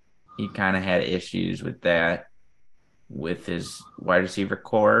he kind of had issues with that with his wide receiver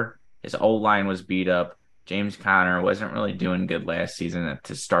core. His O line was beat up. James Conner wasn't really doing good last season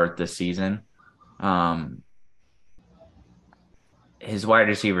to start the season. Um, his wide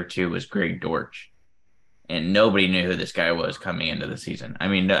receiver two was Greg Dortch, and nobody knew who this guy was coming into the season. I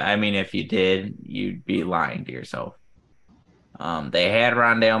mean, if you did, you'd be lying to yourself. They had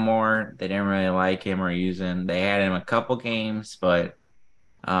Rondale Moore. They didn't really like him or use him. They had him a couple games, but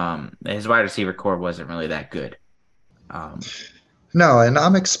his wide receiver core wasn't really that good. Um, No, and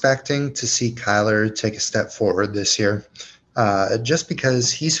I'm expecting to see Kyler take a step forward this year. Just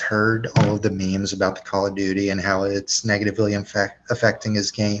because he's heard all of the memes about the Call of Duty and how it's negatively affecting his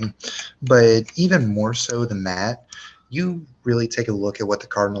game. But even more so than that, you really take a look at what the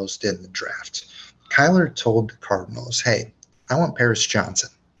Cardinals did in the draft. Kyler told the Cardinals, hey, I want Paris Johnson,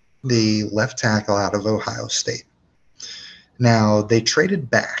 the left tackle out of Ohio State. Now, they traded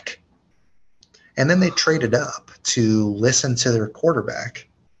back and then they traded up to listen to their quarterback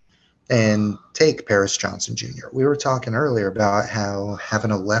and take Paris Johnson Jr. We were talking earlier about how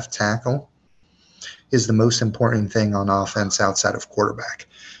having a left tackle is the most important thing on offense outside of quarterback.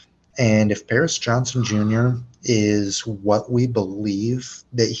 And if Paris Johnson Jr. is what we believe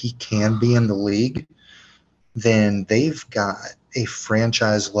that he can be in the league, then they've got a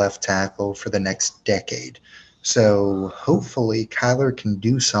franchise left tackle for the next decade. So hopefully Kyler can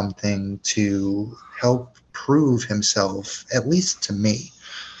do something to help prove himself, at least to me.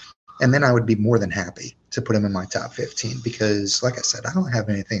 And then I would be more than happy to put him in my top 15 because, like I said, I don't have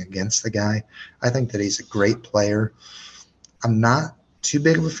anything against the guy. I think that he's a great player. I'm not too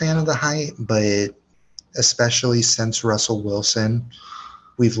big of a fan of the height, but especially since Russell Wilson.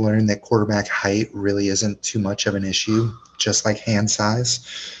 We've learned that quarterback height really isn't too much of an issue, just like hand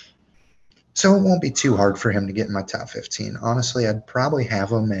size. So it won't be too hard for him to get in my top 15. Honestly, I'd probably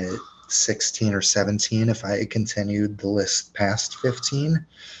have him at 16 or 17 if I continued the list past 15.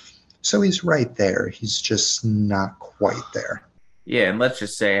 So he's right there. He's just not quite there. Yeah, and let's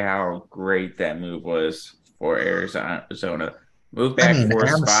just say how great that move was for Arizona. Move I back mean, 4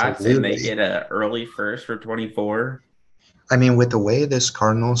 spots and they absolutely. get a early first for 24. I mean, with the way this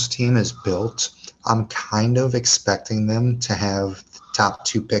Cardinals team is built, I'm kind of expecting them to have the top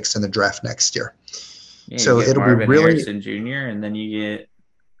 2 picks in the draft next year. Yeah, you So get it'll be Marvin really Harrison Jr. and then you get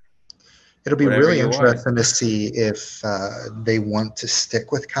it'll be whatever really you want. interesting to see if they want to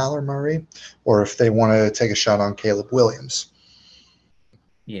stick with Kyler Murray or if they want to take a shot on Caleb Williams.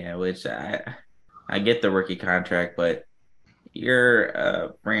 Yeah, which I get the rookie contract, but you're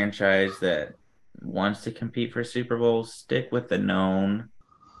a franchise that wants to compete for Super Bowls. Stick with the known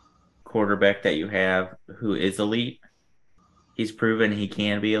quarterback that you have who is elite. He's proven he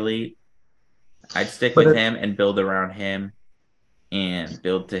can be elite. I'd stick But with at, him and build around him and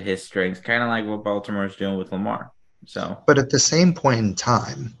build to his strengths, kind of like what Baltimore's doing with Lamar. So, but at the same point in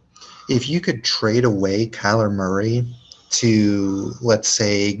time, if you could trade away Kyler Murray to, let's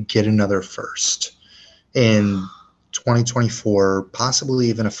say, get another first in 2024, possibly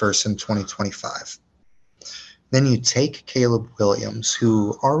even a first in 2025, then you take Caleb Williams,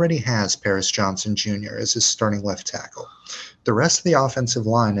 who already has Paris Johnson Jr. as his starting left tackle. The rest of the offensive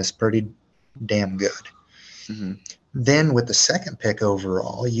line is pretty damn good. mhm. Then, with the second pick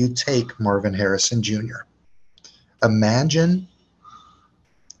overall, you take Marvin Harrison Jr. Imagine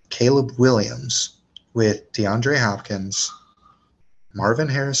Caleb Williams with DeAndre Hopkins, Marvin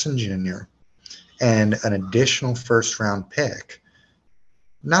Harrison Jr., and an additional first round pick.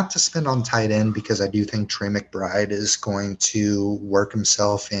 Not to spend on tight end because I do think Trey McBride is going to work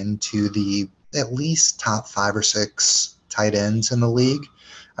himself into the at least top 5 or 6 tight ends in the league.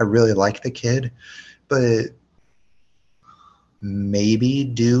 I really like the kid, but maybe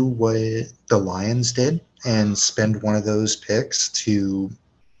do what the Lions did and spend one of those picks to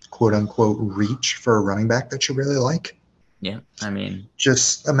quote unquote reach for a running back that you really like. Yeah, I mean,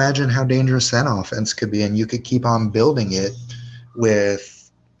 Just imagine how dangerous that offense could be, and you could keep on building it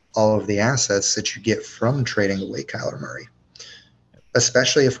with all of the assets that you get from trading away Kyler Murray.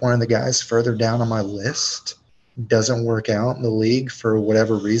 Especially if one of the guys further down on my list doesn't work out in the league for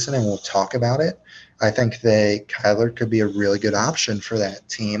whatever reason, and we'll talk about it. I think that Kyler could be a really good option for that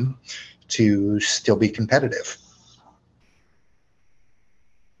team to still be competitive.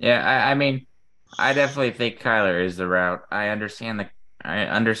 yeah, I mean, I definitely think Kyler is the route. I understand,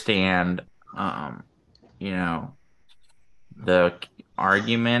 um, you know, the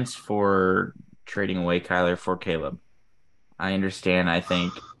arguments for trading away Kyler for Caleb. I understand. I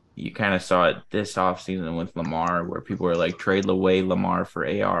think you kind of saw it this offseason with Lamar, where people were like, trade away Lamar for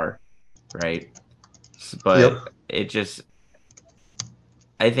AR, right? Yep. But it just,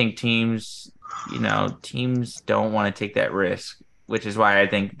 I think teams don't want to take that risk, which is why I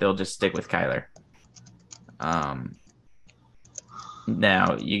think they'll just stick with Kyler.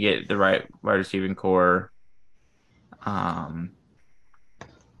 Now you get the right wide receiving core. Um,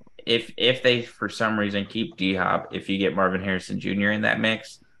 if they for some reason keep D Hop, if you get Marvin Harrison Jr. in that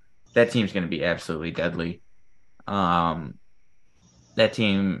mix, that team's going to be absolutely deadly. Um, that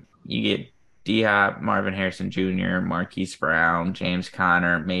team you get D Hop, Marvin Harrison Jr., Marquise Brown, James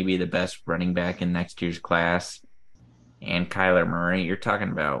Conner, maybe the best running back in next year's class, and Kyler Murray. You're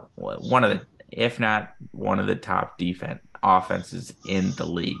talking about one of the, if not one of the top defense offenses in the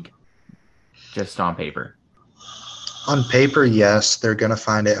league, just on paper. On paper, yes, they're going to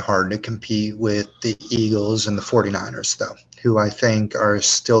find it hard to compete with the Eagles and the 49ers, though, who I think are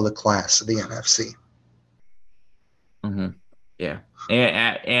still the class of the NFC. Mm-hmm. Yeah,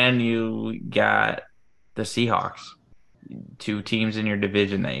 and you got the Seahawks, two teams in your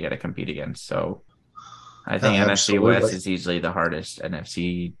division that you got to compete against. So I think NFC West Absolutely. is easily the hardest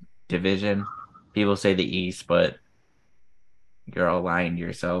NFC division. People say the East, but you're all lying to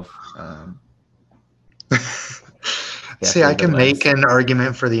yourself. See, I Definitely the can make West. an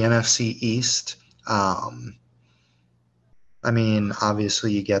argument for the NFC East. I mean,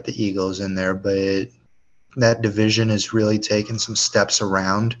 obviously, you get the Eagles in there, but that division is really taking some steps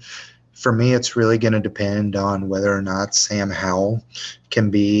around. For me, it's really going to depend on whether or not Sam Howell can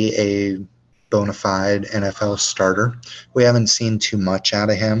be a bona fide NFL starter. We haven't seen too much out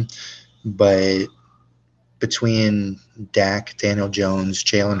of him, but between Dak, Daniel Jones,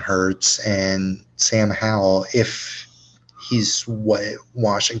 Jalen Hurts, and Sam Howell, if he's what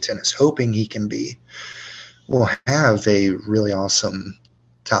Washington is hoping he can be, will have a really awesome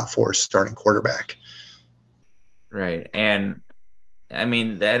top 4 starting quarterback. Right. And I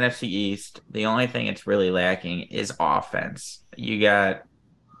mean, the NFC East, the only thing it's really lacking is offense. You got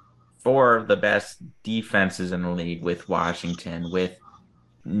four of the best defenses in the league with Washington, with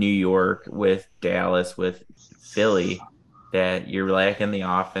New York, with Dallas, with Philly, that you're lacking the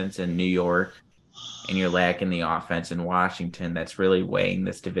offense in New York and you're lacking the offense in Washington. That's really weighing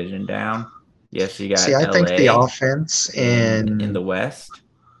this division down. Yes, you See, got I think the LA offense in the in West,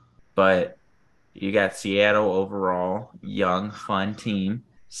 but you got Seattle overall, young, fun team.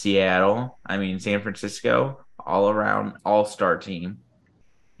 Seattle, I mean San Francisco, all around all-star team.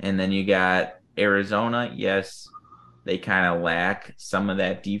 And then you got Arizona. Yes, they kind of lack some of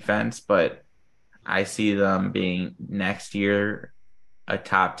that defense, but I see them being next year a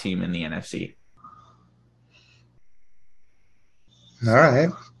top team in the NFC. all So, right.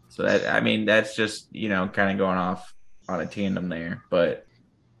 so that I mean that's just kind of going off on a tandem there, but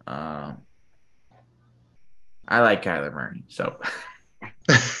um, I like Kyler Murray, so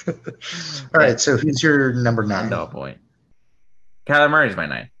All right, that so who's your number end 9? all point. Kyler Murray's my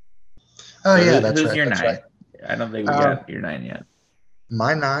 9. Oh So yeah, that's who's right. your That's right. 9? I don't think we Uh, got your 9 yet.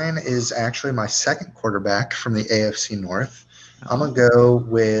 my 9 is actually my second quarterback from the AFC North. I'm Oh, going to go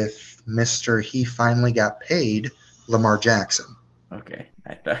with Mr. He finally got paid, Lamar Jackson. okay.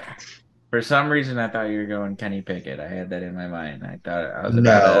 I thought for some reason I thought you were going Kenny Pickett. I had that in my mind. I thought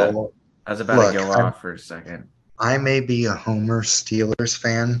No, I was about to look, go I, off for a second. I may be a Homer Steelers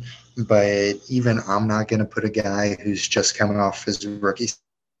fan, but even I'm not going to put a guy who's just coming off his rookie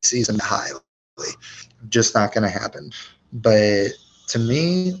season highly. Just not going to happen. But to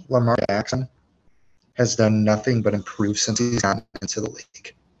me, Lamar Jackson has done nothing but improve since he's gotten into the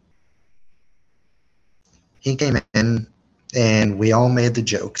league. He came in and we all made the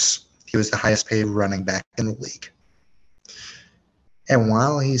jokes. He was the highest paid running back in the league. And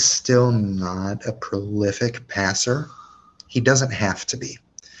while he's still not a prolific passer, he doesn't have to be.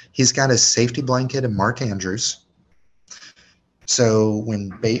 He's got his safety blanket in Mark Andrews. So when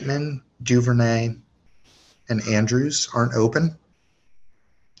Bateman, Duvernay, and Andrews aren't open,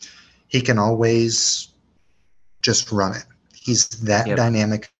 he can always just run it. He's that Yep.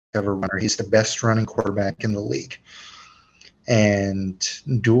 dynamic of a runner. He's the best running quarterback in the league. And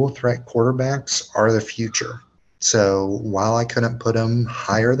dual threat quarterbacks are the future. So while I couldn't put him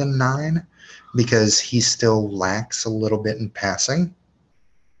higher than 9 because he still lacks a little bit in passing,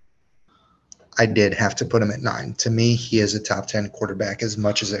 I did have to put him at 9. To me, he is a top 10 quarterback as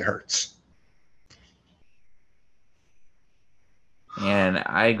much as it hurts. And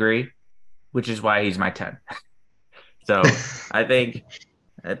I agree, which is why he's my 10. So I think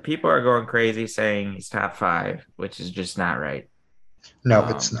people are going crazy saying he's top 5, which is just not right. No,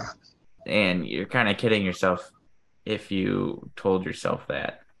 it's Um, not. and you're kind of kidding yourself if you told yourself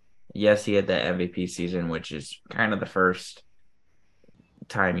that. Yes, he had that MVP season, which is kind of the first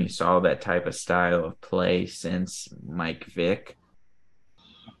time you saw that type of style of play since Mike Vick.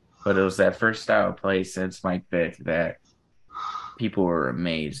 But it was that first style of play since Mike Vick that people were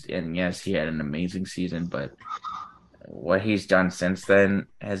amazed. And yes, he had an amazing season, but what he's done since then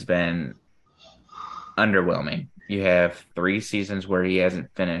has been underwhelming. You have 3 seasons where he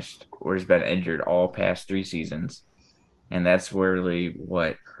hasn't finished, or he's been injured all past 3 seasons. And that's really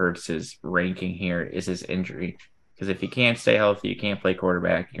what hurts his ranking here is his injury. Because if you can't stay healthy, you can't play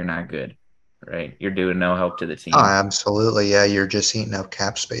quarterback, you're not good, right? You're doing no help to the Oh, team. absolutely. Yeah, you're just eating up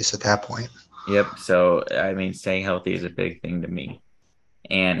cap space at that point. Yep. So, I mean, staying healthy is a big thing to me.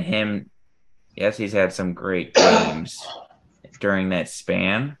 And him, yes, he's had some great games during that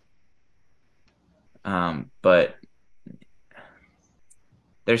span. But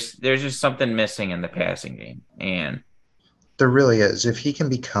there's just something missing in the passing game. And There really is. If he can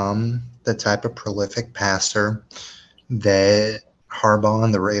become the type of prolific passer that Harbaugh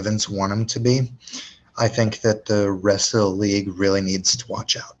and the Ravens want him to be, I think that the rest of the league really needs to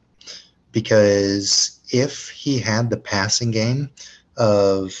watch out. Because if he had the passing game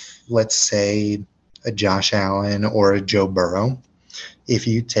of, let's say, a Josh Allen or a Joe Burrow, if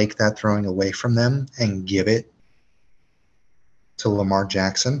you take that throwing away from them and give it to Lamar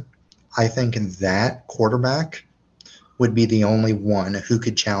Jackson, I think that quarterback would be the only one who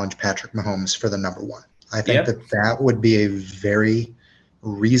could challenge Patrick Mahomes for the number 1. I think yep, that that would be a very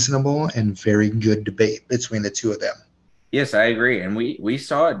reasonable and very good debate between the two of them. yes, I agree. And we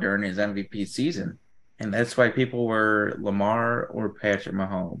saw it during his MVP season. And that's why people were Lamar or Patrick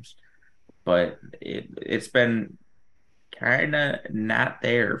Mahomes. But it's been kind of not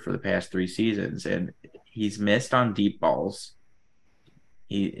there for the past 3 seasons, and he's missed on deep balls,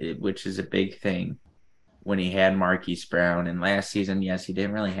 which is a big thing. when he had Marquise Brown. And last season, yes, he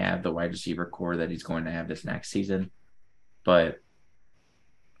didn't really have the wide receiver core that he's going to have this next season, but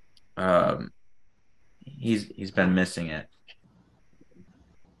um, he's been missing it.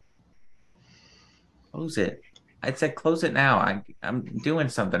 Close it. I said close it now. I'm doing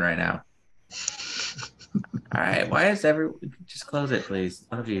something right now. All right. Why is just close it, please?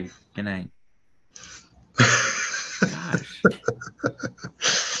 Love you. Good night. Gosh.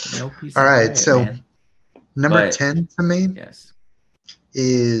 No peace All and right, quiet, so man. number But 10 to me yes.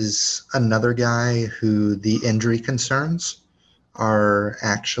 is another guy who the injury concerns are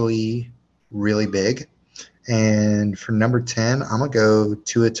actually really big. And for number 10, I'm going to go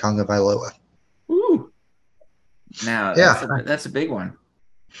Tua Tagovailoa. Ooh. Now Yeah, that's a big one.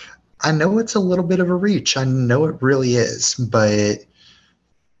 I know it's a little bit of a reach. I know it really is. But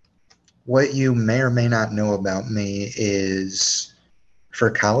what you may or may not know about me is for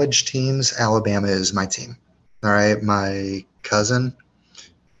college teams, Alabama is my team. All right. My cousin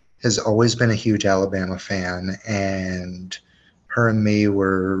has always been a huge Alabama fan, and her and me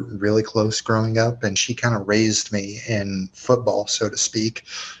were really close growing up, and she kind of raised me in football, so to speak,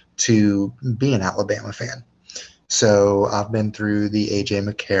 to be an Alabama fan. So I've been through the AJ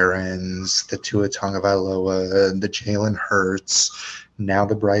McCarrons, the Tua Tagovailoa, the Jalen Hurts, now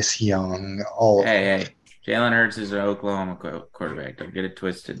the Bryce Young, all of Hey. Jalen Hurts is an Oklahoma quarterback. Don't get it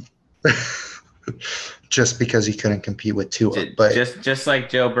twisted. them. Just because he couldn't compete with Tua, but Just like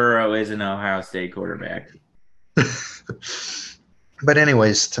Joe Burrow is an Ohio State quarterback. but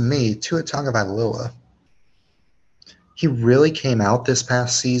anyways, to me, Tua Tagovailoa, he really came out this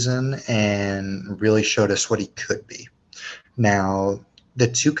past season and really showed us what he could be. Now, the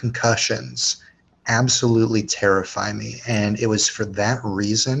two concussions absolutely terrify me, and it was for that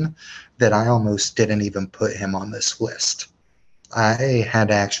reason that I almost didn't even put him on this list. I had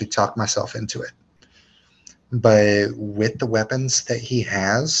to actually talk myself into it. But with the weapons that he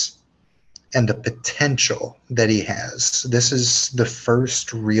has, and the potential that he has. This is the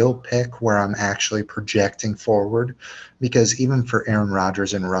first real pick where I'm actually projecting forward because even for Aaron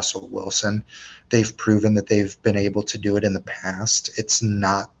Rodgers and Russell Wilson, they've proven that they've been able to do it in the past. It's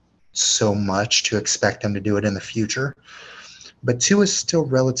not so much to expect them to do it in the future. But Tua is still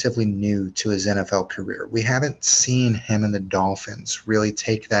relatively new to his NFL career. We haven't seen him and the Dolphins really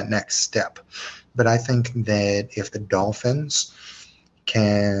take that next step. But I think that if the Dolphins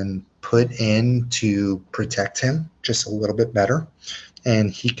can put in to protect him just a little bit better,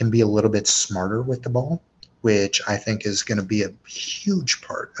 and he can be a little bit smarter with the ball, which I think is going to be a huge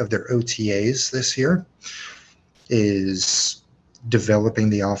part of their OTAs this year, is developing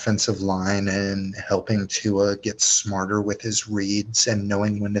the offensive line and helping Tua get smarter with his reads and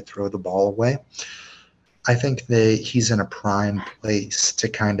knowing when to throw the ball away. I think that he's in a prime place to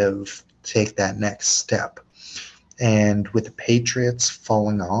kind of take that next step. And with the Patriots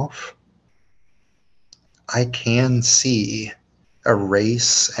falling off, I can see a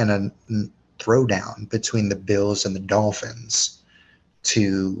race and a throwdown between the Bills and the Dolphins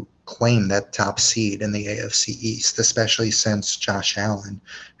to claim that top seed in the AFC East, especially since Josh Allen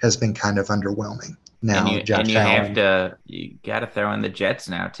has been kind of underwhelming. Now, And Josh you Allen, got to throw in the Jets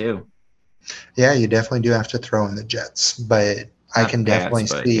now too. yeah, you definitely do have to throw in the Jets, but I Not the can Pats, definitely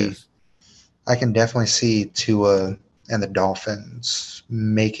but see yes. I can definitely see Tua and the Dolphins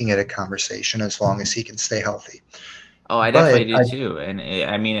making it a conversation as long as he can stay healthy. Oh, I But definitely do too. And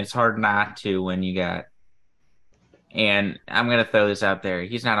I mean, it's hard not to when you got. And I'm gonna throw this out there.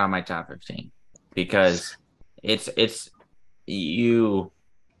 He's not on my top 15 because it's you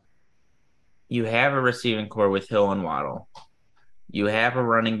you have a receiving core with Hill and Waddle. You have a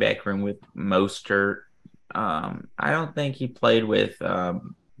running back room with Mostert. I don't think he played with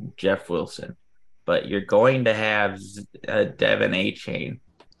Jeff Wilson, but you're going to have Devin A. Chain.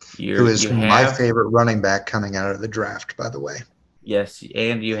 who You is my have favorite running back coming out of the draft, by the way. yes,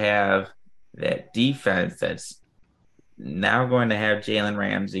 and you have that defense that's now going to have Jalen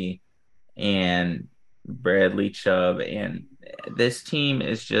Ramsey and Bradley Chubb, and this team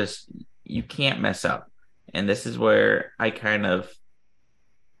is just you can't mess up. And this is where I kind of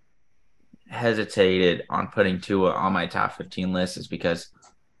hesitated on putting Tua on my top 15 list is because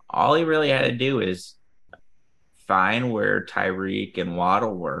all he really had to do is find where Tyreek and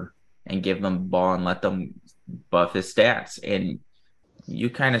Waddle were and give them the ball and let them buff his stats. And you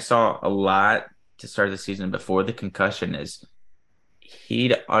kind of saw a lot to start the season before the concussion is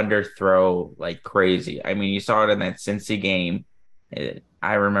he'd underthrow like crazy. I mean, you saw it in that Cincy game.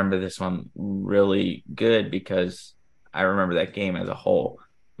 I remember this one really good because I remember that game as a whole,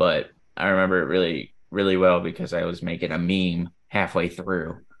 but I remember it really, really well because I was making a meme halfway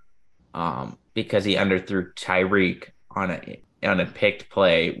through. because he underthrew Tyreek on a picked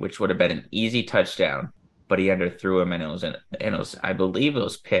play, which would have been an easy touchdown, but he underthrew him, and it was I believe it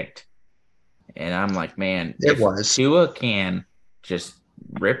was picked. And I'm like, man, It if was. Tua can just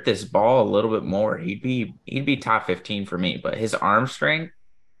rip this ball a little bit more, he'd be top 15 for me. But his arm strength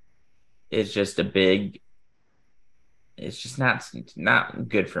is just a big. It's just not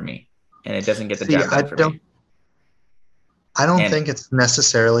good for me, and it doesn't get the See, job done for me. I don't And think it's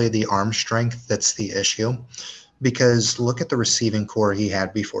necessarily the arm strength that's the issue, because look at the receiving core he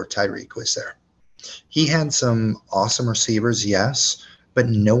had before Tyreek was there. He had some awesome receivers, yes, but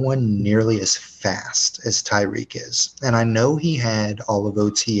no one nearly as fast as Tyreek is. And I know he had all of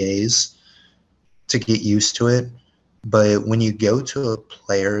OTAs to get used to it, but when you go to a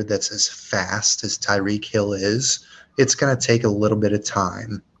player that's as fast as Tyreek Hill is, it's going to take a little bit of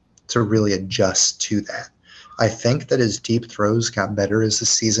time to really adjust to that. I think that his deep throws got better as the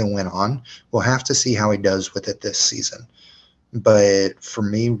season went on. We'll have to see how he does with it this season. But for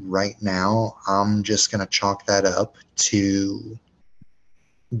me right now, I'm just going to chalk that up to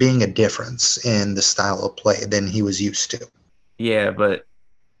being a difference in the style of play than he was used to. yeah, but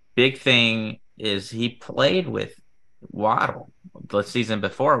big thing is he played with Waddle the season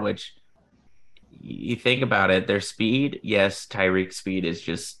before, which you think about it, their speed, yes, Tyreek's speed is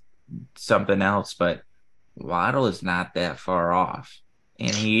just something else, but Waddle is not that far off.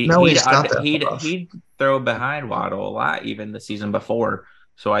 And No, he's not that far off. he'd throw behind Waddle a lot even the season before.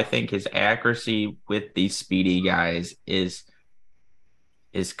 So I think his accuracy with these speedy guys is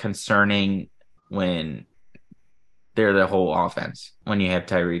concerning when they're the whole offense. When you have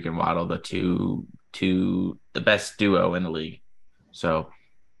Tyreek and Waddle, the best duo in the league. So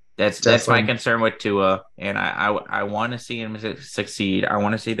that's my Definitely. concern with Tua, and I want to see him succeed. I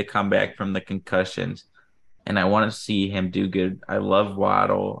want to see the comeback from the concussions, and I want to see him do good. I love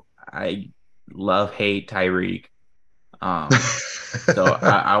Waddle. I hate Tyreek. So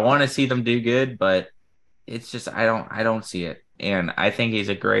I want to see them do good, but it's just I don't see it, and I think he's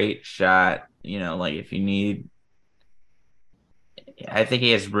a great shot. Like if you need, I think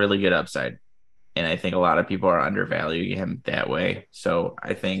he has really good upside, and I think a lot of people are undervaluing him that way. So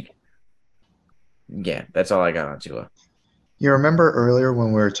I think. Yeah, that's all I got on Tua. You remember earlier when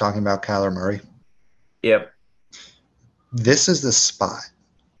we were talking about Kyler Murray? Yep. This is the spot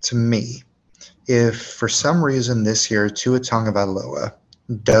to me. If for some reason this year Tua Tagovailoa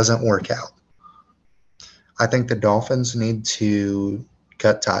doesn't work out, I think the Dolphins need to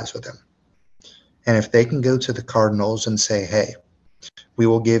cut ties with him. And if they can go to the Cardinals and say, hey, we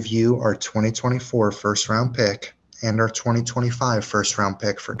will give you our 2024 first round pick and our 2025 first round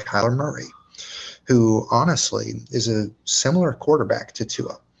pick for Kyler Murray, who honestly is a similar quarterback to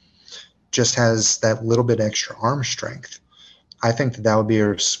Tua, just has that little bit extra arm strength. I think that would be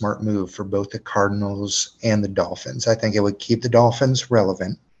a smart move for both the Cardinals and the Dolphins. I think it would keep the Dolphins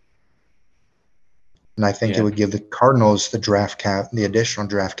relevant, and I think it Yeah. would give the Cardinals the additional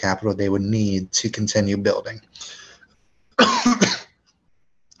draft capital they would need to continue building.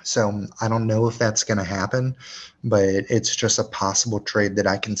 So I don't know if that's going to happen, but it's just a possible trade that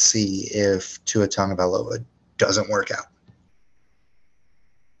I can see if Tua Tagovailoa doesn't work out.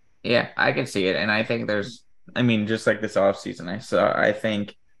 Yeah, I can see it. And I think just like this offseason, I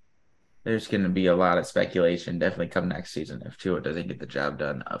think there's going to be a lot of speculation definitely come next season if Tua doesn't get the job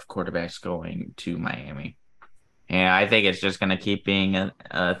done of quarterbacks going to Miami. And I think it's just going to keep being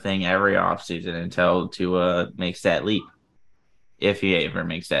a thing every offseason until Tua makes that leap, if he ever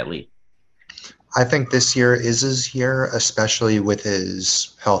makes that leap. I think this year is his year, especially with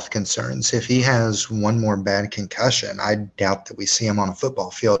his health concerns. If he has one more bad concussion, I doubt that we see him on a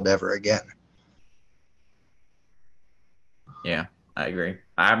football field ever again. Yeah, I agree.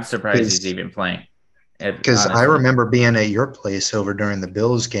 I'm surprised he's even playing. Because I Honestly. remember being at your place over during the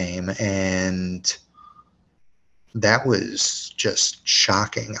Bills game, and that was just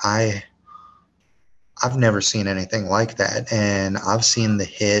shocking. I've never seen anything like that, and I've seen the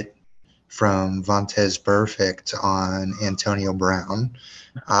hit from Vontez Burfict on Antonio Brown.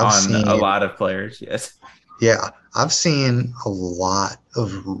 I've On a seen, lot of players, yes. yeah, I've seen a lot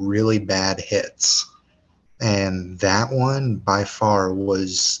of really bad hits, and that one by far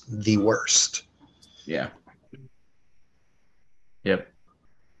was the worst. Yeah. Yep.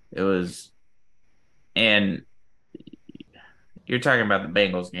 It was, and you're talking about the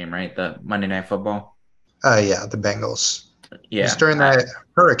Bengals game, right? The Monday Night Football. Yeah, the Bengals. It was Yeah, during that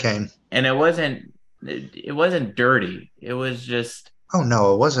hurricane. and it wasn't dirty. It was just Oh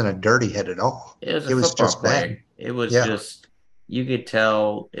no, it wasn't a dirty hit at all. it was a It was football just bad. play. It was Yeah. just you could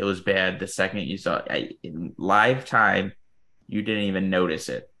tell it was bad the second you saw it. In live time. You didn't even notice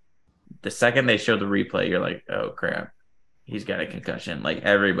it. the second they showed the replay, you're like, oh crap, he's got a concussion. Like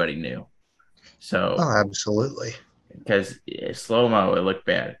everybody knew. So Oh, absolutely. because slow mo, it looked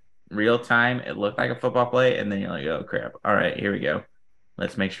bad. Real time, it looked like a football play, and then you're like, oh crap. All right, here we go.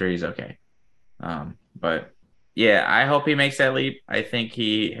 Let's make sure he's okay. But yeah, I hope he makes that leap. I think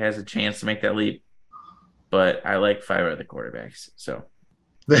he has a chance to make that leap. But I like 5 other quarterbacks. So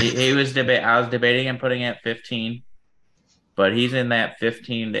he was debate. I was debating him putting at 15, but he's in that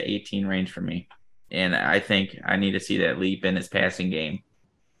 15 to 18 range for me. And I think I need to see that leap in his passing game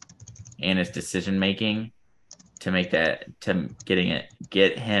and his decision making to make that to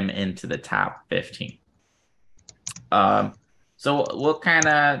get him into the top 15. So we'll kind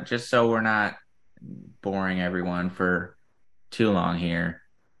of, just so we're not boring everyone for too long here.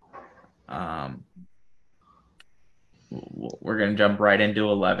 We're gonna jump right into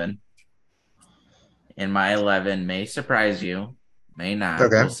 11. And my 11 may surprise you, may not.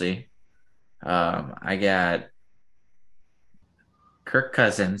 Okay. We'll see. I got Kirk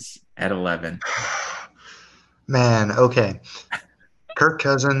Cousins at 11. Man, okay. Kirk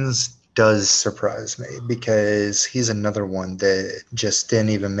Cousins does surprise me because he's another one that just didn't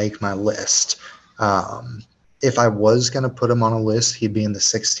even make my list. If I was going to put him on a list, he'd be in the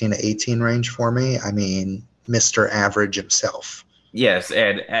 16 to 18 range for me. I mean, Mr. Average himself. Yes,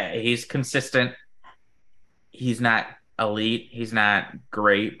 and he's consistent. He's not elite. He's not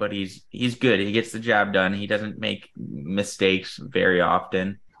great, but he's good. He gets the job done. He doesn't make mistakes very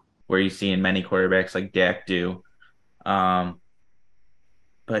often, where you see in many quarterbacks like Dak do.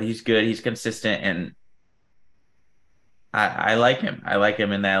 But he's good. He's consistent, and I like him. I like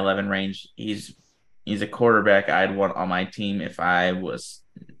him in that 11 range. He's a quarterback I'd want on my team if I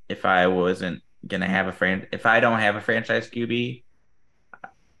wasn't gonna have if I don't have a franchise QB.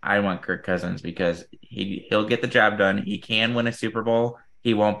 I want Kirk Cousins because he'll get the job done. He can win a Super Bowl.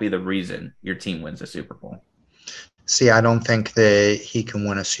 He won't be the reason your team wins a Super Bowl. See, I don't think that he can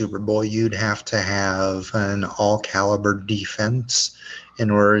win a Super Bowl. You'd have to have an all-caliber defense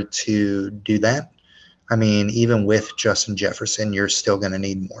in order to do that. I mean, even with Justin Jefferson, you're still going to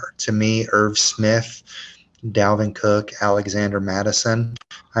need more. To me, Irv Smith, Dalvin Cook, Alexander Madison,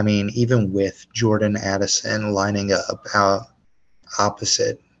 I mean, even with Jordan Addison lining up out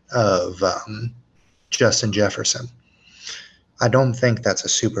opposite of Justin Jefferson, I don't think that's a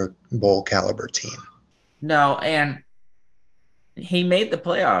Super Bowl caliber team. No, and he made the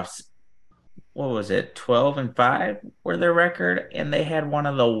playoffs. What was it? 12-5 were their record, and they had one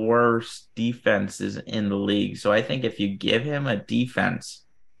of the worst defenses in the league. So I think if you give him a defense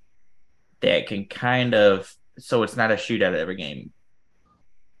that can so it's not a shootout every game,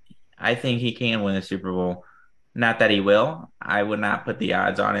 I think he can win the Super Bowl. Not that he will. I would not put the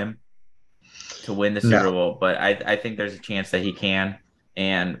odds on him to win the Super Bowl, but I think there's a chance that he can,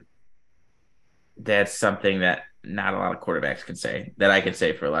 and that's something that not a lot of quarterbacks can say, that I can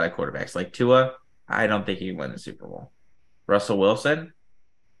say for a lot of quarterbacks. Like Tua, I don't think he can win the Super Bowl. Russell Wilson,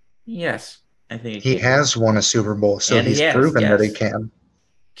 yes, I think he he can. has won a Super Bowl, so And he's proven that he can.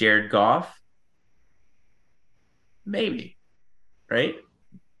 Jared Goff, maybe, right?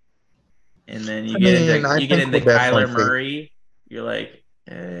 And then you get into Kyler Murray. You're like,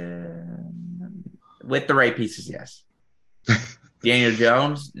 with the right pieces, yes. Daniel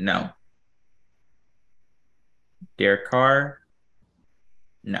Jones, no. Derek Carr,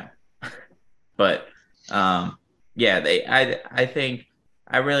 no. But yeah, I think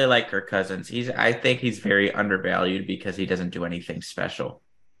I really like Kirk Cousins. I think he's very undervalued because he doesn't do anything special.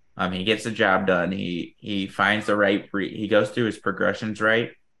 He gets the job done. He finds the right read. He goes through his progressions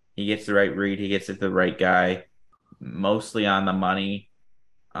right. He gets the right read. He gets it to the right guy, mostly on the money.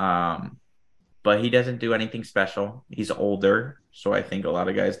 But he doesn't do anything special. He's older, so I think a lot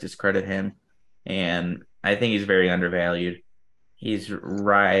of guys discredit him, and I think he's very undervalued. He's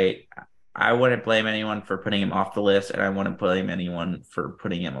right. I wouldn't blame anyone for putting him off the list, and I wouldn't blame anyone for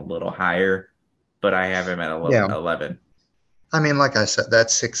putting him a little higher, but I have him at 11. I mean, like I said, that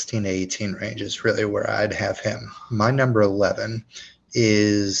 16 to 18 range is really where I'd have him. My number 11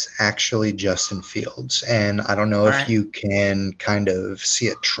 is actually Justin Fields, and I don't know if you can kind of see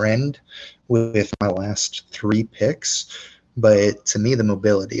a trend with my last 3 picks, but to me, the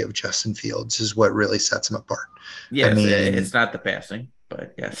mobility of Justin Fields is what really sets him apart. Yes, I mean, it's not the passing,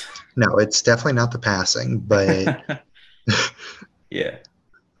 but yes. No, it's definitely not the passing, but yeah,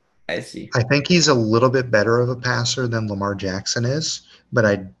 I see. I think he's a little bit better of a passer than Lamar Jackson is, but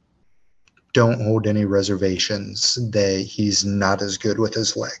I don't hold any reservations that he's not as good with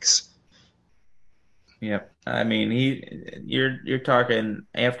his legs. Yep. I mean, you're talking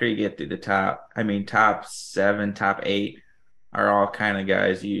after you get to the top. I mean, top 7, top 8 are all kind of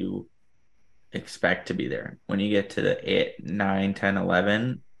guys you expect to be there. When you get to the 8, 9, 10,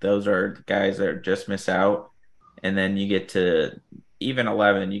 11, those are guys that just miss out. And then you get to even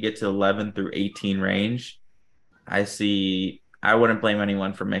 11, you get to 11 through 18 range. I wouldn't blame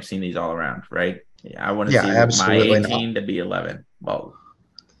anyone for mixing these all around, right? I wouldn't Yeah, see my absolutely not. 18 to be 11. Well,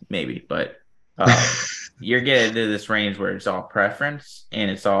 maybe, but you're getting to this range where it's all preference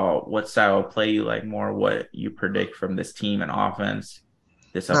and it's all what style of play you like more, what you predict from this team and offense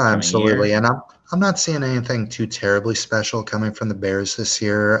this No, upcoming absolutely. year. And I'm not seeing anything too terribly special coming from the Bears this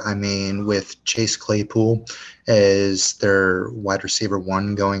year. I mean, with Chase Claypool as their wide receiver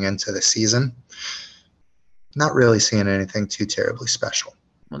one going into the season, not really seeing anything too terribly special.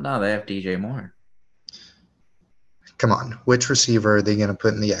 Well, no, they have DJ Moore. Come on, which receiver are they going to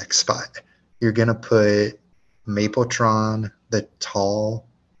put in the X spot? You're going to put Mapletron, the tall,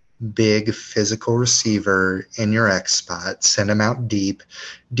 big physical receiver, in your X spot, send him out deep.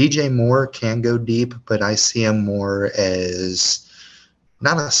 DJ Moore can go deep, but I see him more as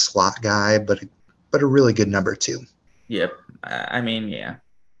not a slot guy, but a really good number two. Yep. I mean, yeah.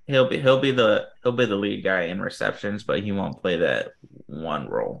 He'll be the lead guy in receptions, but he won't play that one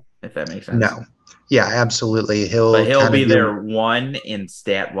role, if that makes sense. No. Yeah, absolutely. But He'll he'll kind be of do. there one in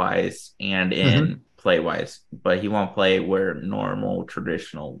stat wise and Mhm. in play wise, but he won't play where normal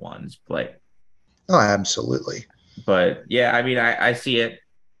traditional ones play. Oh, absolutely. But yeah, I mean, I see it.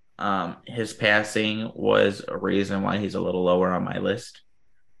 His passing was a reason why he's a little lower on my list.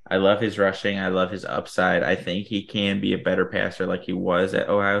 I love his rushing. I love his upside. I think he can be a better passer like he was at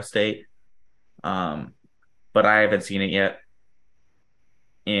Ohio State. Um, but I haven't seen it yet.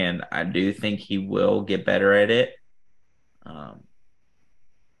 And I do think he will get better at it. Um,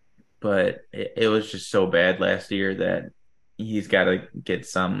 but it was just so bad last year that he's got to get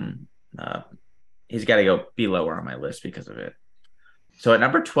some, uh, he's got to go be lower on my list because of it. So at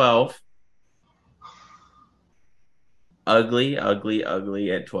number 12, ugly, ugly,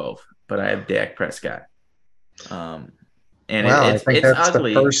 ugly at 12, but I have Dak Prescott. Um, and Wow, I think it's that's the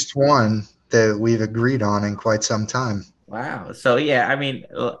ugly. first one that we've agreed on in quite some time. Wow. So yeah, I mean,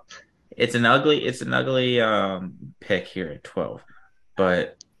 it's an ugly pick here at 12,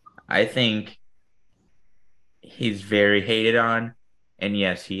 but I think he's very hated on. And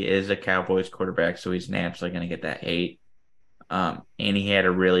yes, he is a Cowboys quarterback, so he's naturally going to get that hate. And he had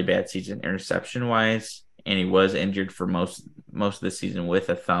a really bad season interception wise, and he was injured for most of the season with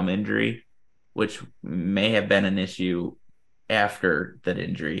a thumb injury, which may have been an issue after that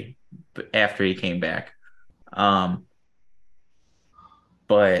injury, after he came back. Um,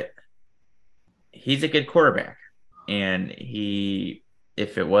 but he's a good quarterback, and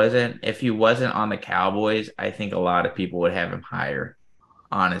if he wasn't on the Cowboys, I think a lot of people would have him higher,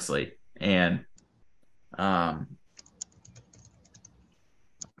 honestly. And um,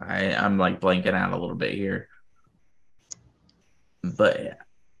 I'm like blanking out a little bit here, but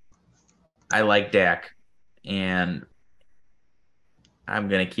I like Dak, and I'm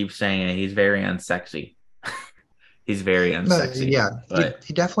gonna keep saying it. He's very unsexy. He's very No, unsexy, yeah, but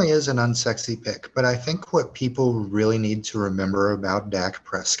he definitely is an unsexy pick. But I think what people really need to remember about Dak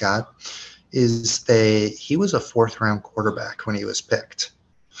Prescott is that he was a fourth round quarterback when he was picked.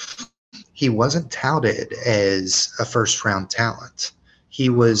 He wasn't touted as a first round talent. He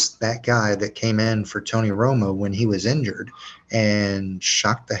was that guy that came in for Tony Romo when he was injured and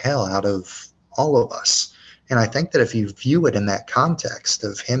shocked the hell out of all of us. And I think that if you view it in that context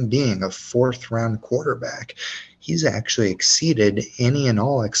of him being a fourth round quarterback, he's actually exceeded any and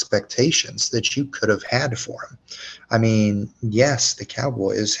all expectations that you could have had for him. I mean, yes, the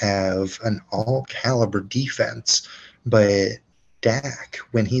Cowboys have an all caliber defense, but Dak,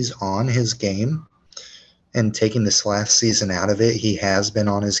 when he's on his game and taking this last season out of it, he has been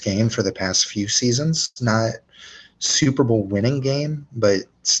on his game for the past few seasons. Not Super Bowl winning game, but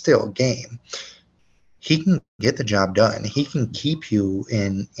still game. He can get the job done. He can keep you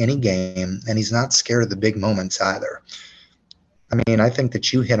in any game, and he's not scared of the big moments either. I mean, I think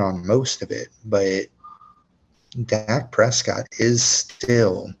that you hit on most of it, but Dak Prescott is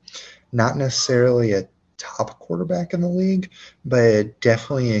still not necessarily a top quarterback in the league, but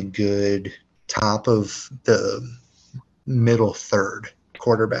definitely a good top of the middle third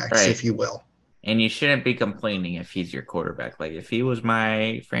quarterbacks, if right. you will. And you shouldn't be complaining if he's your quarterback. Like if he was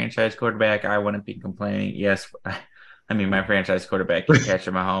my franchise quarterback, I wouldn't be complaining. Yes, I mean my franchise quarterback is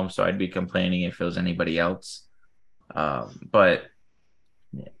Patrick Mahomes, so I'd be complaining if it was anybody else. But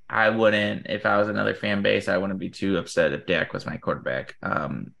I wouldn't, if I was another fan base, I wouldn't be too upset if Dak was my quarterback.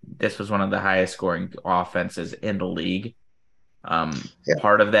 This was one of the highest scoring offenses in the league. Yeah.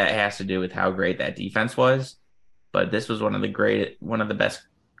 Part of that has to do with how great that defense was, but this was one of the best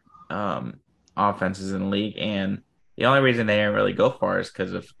offenses in the league. And the only reason they didn't really go far is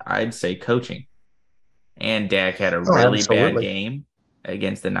because of, I'd say, coaching. And Dak had a Oh, really bad absolutely. game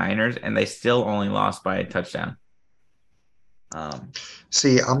against the Niners, and they still only lost by a touchdown.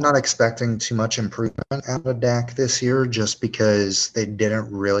 See, I'm not expecting too much improvement out of Dak this year just because they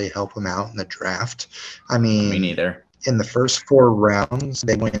didn't really help him out in the draft. I Me mean, neither. in the first 4 rounds,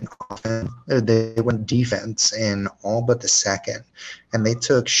 they went offense, they went defense in all but the second, and they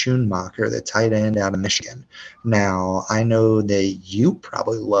took Schoonmaker, the tight end out of Michigan. Now, I know that you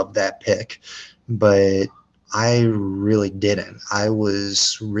probably loved that pick, but I really didn't. I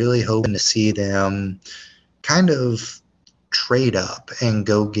was really hoping to see them kind of trade up and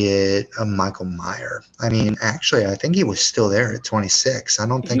go get a Michael Meyer. I mean, actually, I think he was still there at 26. I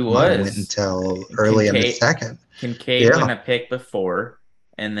don't He think Meyer went was. until early in the Kincaid second. Kincaid Yeah, went a pick before,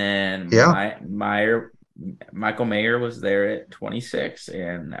 and then yeah. Michael Mayer was there at 26,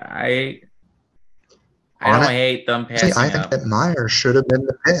 and I don't Honestly, hate them I passing think up. that Meyer should have been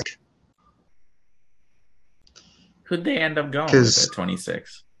the pick Who'd they end up going with at because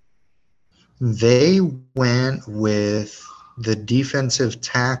 26? they went with the defensive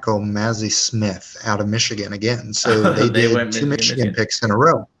tackle Mazzy Smith out of Michigan again. So they They did went two Michigan, Michigan Michigan, picks in a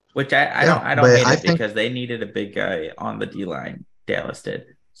row. which Yeah, I don't but hate I it think because they needed a big guy on the D line. Dallas did,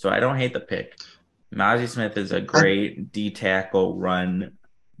 so I don't hate the pick. Mozzie Smith is a I, great D tackle run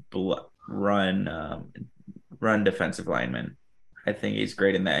run defensive lineman. I think he's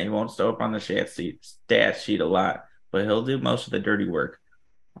great in that. He won't show up on the stat sheet a lot, but he'll do most of the dirty work.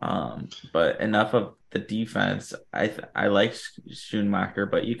 But enough of the defense. I like Schoonmaker,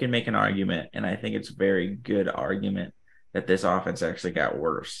 but you can make an argument, and I think it's a very good argument that this offense actually got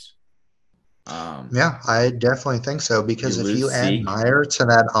worse. yeah, I definitely think so You because if you lose add Zeke. Meyer to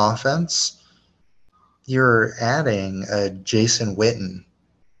that offense, you're adding a Jason Witten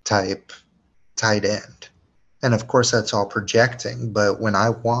type tight end. And of course, that's all projecting. But when I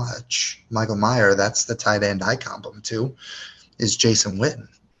watch Michael Meyer, that's the tight end I comp him to is Jason Witten.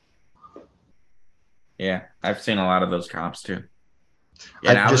 Yeah, I've seen a lot of those comps too. I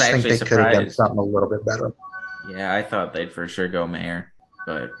And I was just think actually they could have done surprised. something a little bit better. Yeah, I thought they'd for sure go Mayer,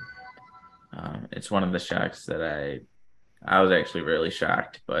 but it's one of the shocks that I was actually really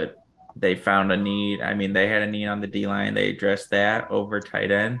shocked. But they found a need. I mean, they had a need on the D line. They addressed that over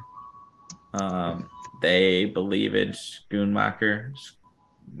tight end. They believe in Schoonmaker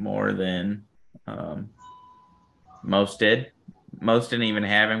more than most did. Most didn't even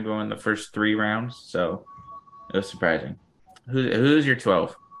have him go in the first 3 rounds, so it was surprising. Who's your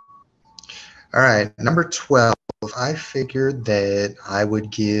 12? All right, number 12, I figured that I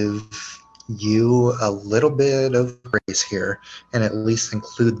would give you a little bit of grace here and at least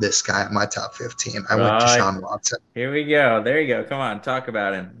include this guy in my top 15. I went to Right. Sean Watson. Here we go. There you go. Come on, talk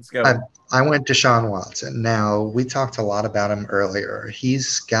about him. Let's I, go. I went to Sean Watson. Now, we talked a lot about him earlier.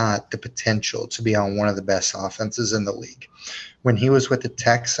 He's got the potential to be on one of the best offenses in the league. When he was with the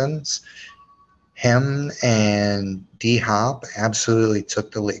Texans, him and D Hop absolutely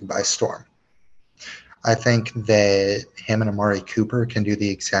took the league by storm. I think that him and Amari Cooper can do the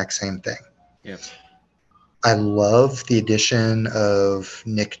exact same thing. Yep. I love the addition of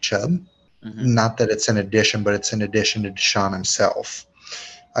Nick Chubb. Mm-hmm. Not that it's an addition, but it's an addition to Deshaun himself.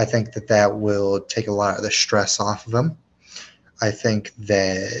 I think that that will take a lot of the stress off of him. I think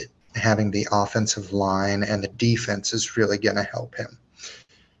that having the offensive line and the defense is really going to help him.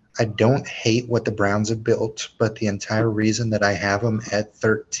 I don't hate what the Browns have built, but the entire reason that I have them at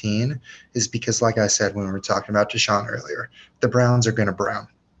 13 is because, like I said when we were talking about Deshaun earlier, the Browns are going to brown.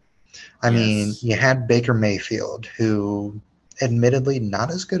 I mean, Yes. you had Baker Mayfield, who admittedly not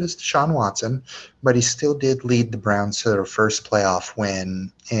as good as Deshaun Watson, but he still did lead the Browns to their first playoff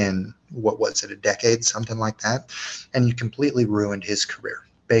win in, what was it, a decade, something like that. And you completely ruined his career.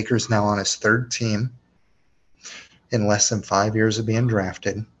 Baker's now on his third team in less than 5 years of being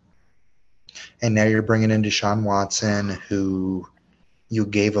drafted. And now you're bringing in Deshaun Watson, who you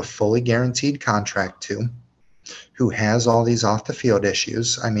gave a fully guaranteed contract to, who has all these off the field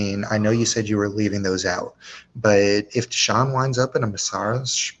issues. I mean, I know you said you were leaving those out, but if Deshaun winds up in a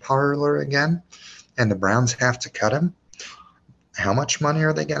massage parlor again and the Browns have to cut him, how much money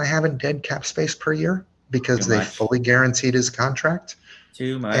are they going to have in dead cap space per year? Too Because they much. fully guaranteed his contract.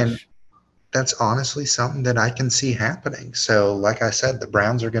 Too And much. that's honestly something that I can see happening. So, like I said, the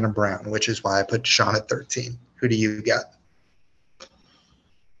Browns are going to brown, which is why I put Deshaun at 13. Who do you got?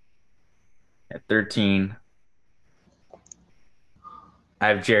 At 13, I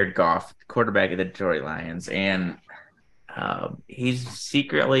have Jared Goff, quarterback of the Detroit Lions, and he's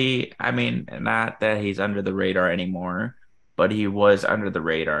secretly, I mean, not that he's under the radar anymore, but he was under the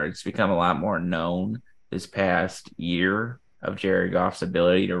radar. It's become a lot more known this past year of Jared Goff's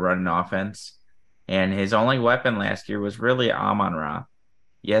ability to run an offense. And his only weapon last year was really Amon-Ra.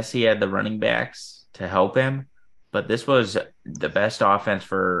 Yes, he had the running backs to help him, but this was the best offense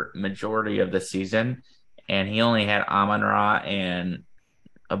for majority of the season. And he only had Amon-Ra and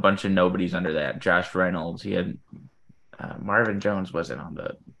a bunch of nobodies under that. Josh Reynolds. He had Marvin Jones wasn't on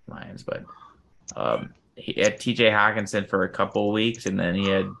the Lions, but he had TJ Hawkinson for a couple of weeks, and then he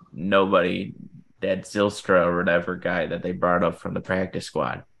had nobody, that Zylstra or whatever guy that they brought up from the practice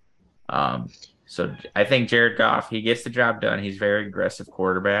squad. So I think Jared Goff, he gets the job done. He's a very aggressive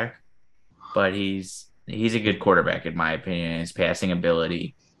quarterback, but he's a good quarterback in my opinion. His passing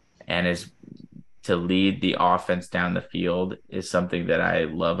ability and his to lead the offense down the field is something that I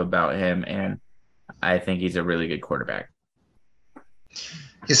love about him, and I think he's a really good quarterback.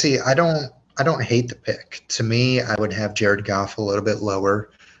 You see, I don't hate the pick. To me, I would have Jared Goff a little bit lower,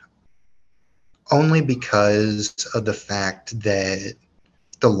 only because of the fact that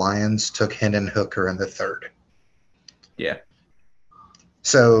the Lions took Hendon Hooker in the third. Yeah.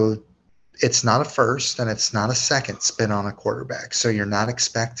 So it's not a first and it's not a second spin on a quarterback. So you're not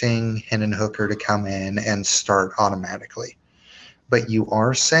expecting Hendon Hooker to come in and start automatically. But you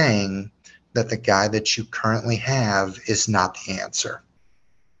are saying that the guy that you currently have is not the answer.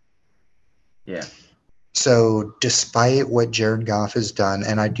 Yeah. So despite what Jared Goff has done,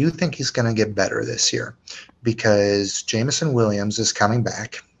 and I do think he's going to get better this year because Jameson Williams is coming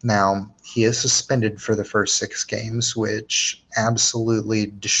back. Now, he is suspended for the first 6 games, which absolutely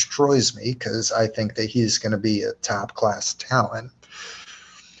destroys me because I think that he's going to be a top-class talent.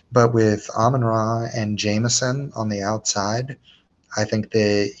 But with Amon-Ra and Jameson on the outside, I think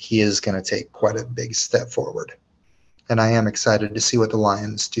that he is going to take quite a big step forward. And I am excited to see what the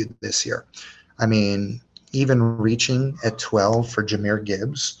Lions do this year. I mean, even reaching at 12 for Jahmyr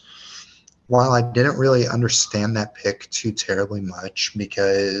Gibbs, while I didn't really understand that pick too terribly much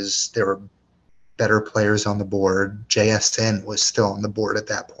because there were better players on the board, JSN was still on the board at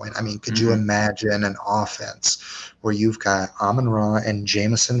that point. I mean, could you imagine an offense where you've got Amon-Ra and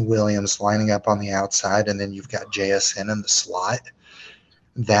Jameson Williams lining up on the outside and then you've got JSN in the slot?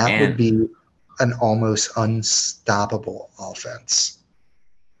 That would be an almost unstoppable offense.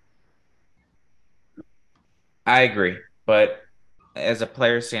 I agree, but as a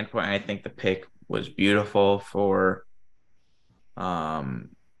player standpoint, I think the pick was beautiful for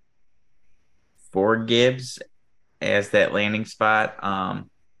Gibbs as that landing spot.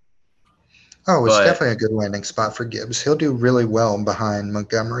 It's definitely a good landing spot for Gibbs. He'll do really well behind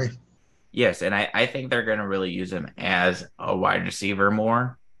Montgomery. Yes, and I think they're going to really use him as a wide receiver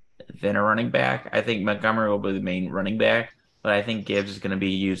more than a running back. I think Montgomery will be the main running back, but I think Gibbs is going to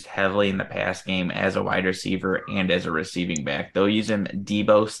be used heavily in the pass game as a wide receiver and as a receiving back. They'll use him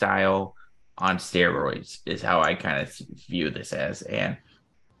Debo style on steroids is how I kind of view this as, and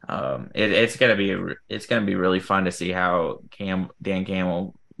it's gonna be really fun to see how Dan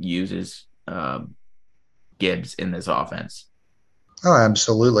Campbell uses Gibbs in this offense. Oh,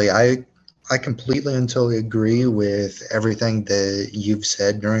 absolutely. I completely and totally agree with everything that you've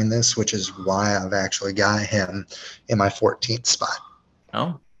said during this, which is why I've actually got him in my 14th spot.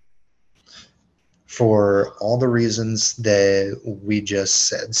 Oh. For all the reasons that we just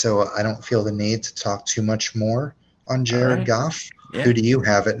said. So I don't feel the need to talk too much more on Jared Goff. Yeah. Who do you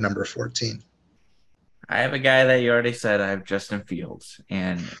have at number 14? I have a guy that you already said. I have Justin Fields.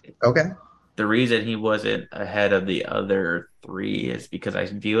 And the reason he wasn't ahead of the other 3 is because I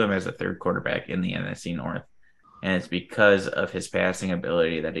view him as a third quarterback in the NFC North. And it's because of his passing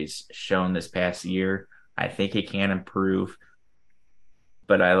ability that he's shown this past year. I think he can improve.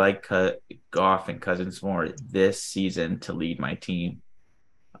 But I like Goff and Cousins more this season to lead my team.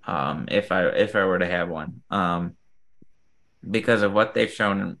 If I were to have one. Because of what they've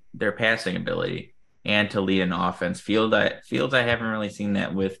shown in their passing ability and to lead an offense. Fields I haven't really seen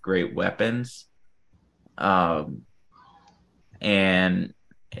that with great weapons. And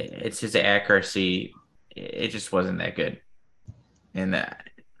it's his accuracy. It just wasn't that good. And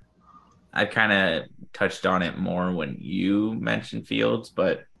I kind of touched on it more when you mentioned Fields,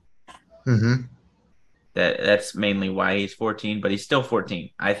 but that's mainly why he's 14, but he's still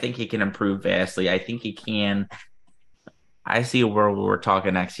 14. I think he can improve vastly. I think he can. I see a world where we're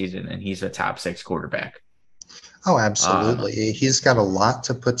talking next season and he's a top 6 quarterback. Oh, absolutely. He's got a lot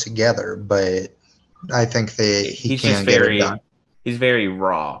to put together, but I think that he can get it done. He's very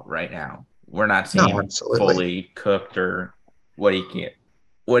raw right now. We're not seeing fully cooked or what he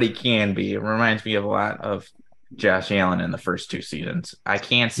can be. It reminds me of a lot of Josh Allen in the first 2 seasons. I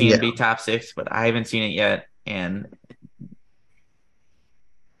can't see him be top 6, but I haven't seen it yet. And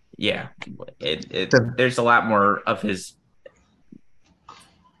yeah, The there's a lot more of his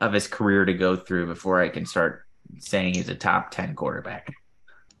career to go through before I can start saying he's a top 10 quarterback.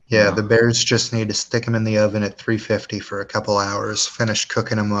 You Yeah, know? the Bears just need to stick him in the oven at 350 for a couple hours, finish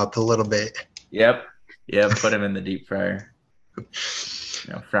cooking him up a little bit. Yep. Yep. Put him in the deep fryer.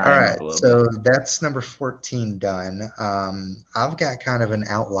 All Fry him right, up a little so bit. that's number 14 done. I've got kind of an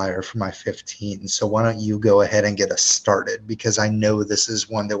outlier for my 15, so why don't you go ahead and get us started because I know this is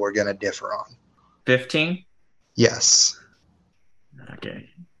one that we're going to differ on. 15? Yes. Okay.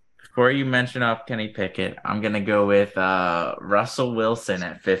 Before you mention off Kenny Pickett, I'm gonna go with Russell Wilson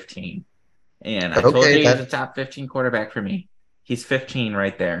at 15. And I told Okay, you he's a that top 15 quarterback for me. He's 15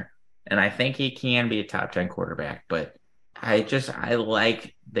 right there. And I think he can be a top 10 quarterback, but I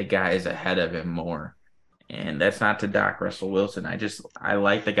like the guys ahead of him more. And that's not to dock Russell Wilson. I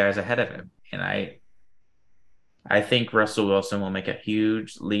like the guys ahead of him. And I think Russell Wilson will make a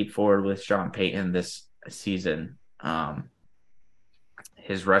huge leap forward with Sean Payton this season.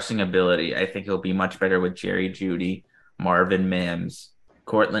 His rushing ability, I think he'll be much better with Jerry Jeudy, Marvin Mims,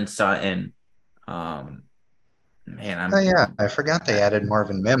 Cortland Sutton. Um, man, Oh yeah, I forgot they added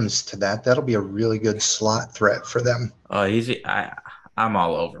Marvin Mims to that. That'll be a really good slot threat for them. I'm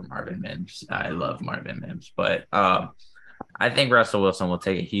all over Marvin Mims. I love Marvin Mims, but I think Russell Wilson will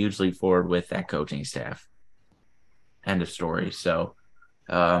take a huge leap forward with that coaching staff. End of story. So,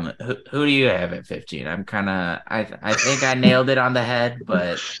 who do you have at 15? I think I nailed it on the head,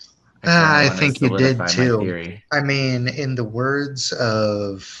 but I kind of I want to think you did solidify my too. theory. I mean, in the words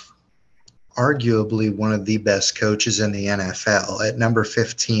of arguably one of the best coaches in the NFL, at number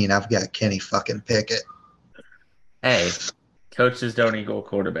 15, I've got Kenny fucking Pickett. Hey, coaches don't equal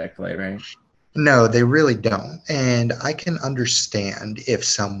quarterback play, right? No, they really don't. And I can understand if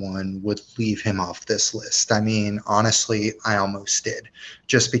someone would leave him off this list. I mean, honestly, I almost did,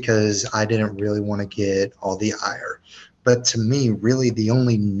 just because I didn't really want to get all the ire. But to me, really, the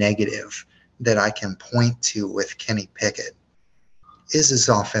only negative that I can point to with Kenny Pickett is his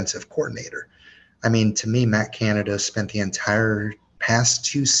offensive coordinator. I mean, to me, Matt Canada spent the entire past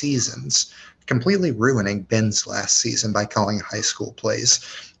 2 seasons completely ruining Ben's last season by calling high school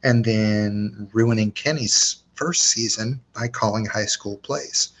plays, and then ruining Kenny's first season by calling high school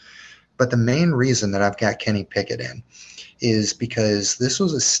plays. But the main reason that I've got Kenny Pickett in is because this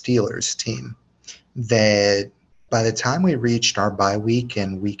was a Steelers team that by the time we reached our bye week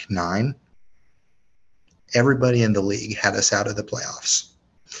in week 9, everybody in the league had us out of the playoffs.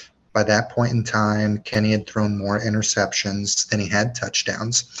 By that point in time, Kenny had thrown more interceptions than he had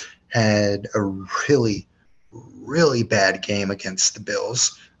touchdowns, had a really, really bad game against the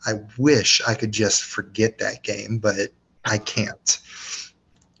Bills. I wish I could just forget that game, but I can't.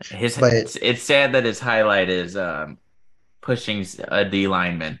 But It's sad that his highlight is pushing a D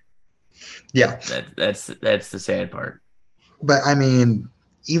lineman. yeah, That's the sad part. but I mean,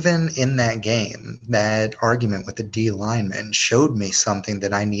 even in that game, that argument with the D lineman showed me something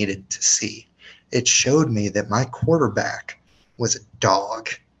that I needed to see. It showed me that my quarterback was a dog.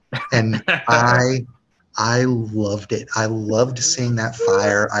 And I loved it. I loved seeing that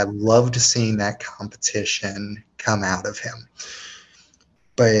fire. I loved seeing that competition come out of him.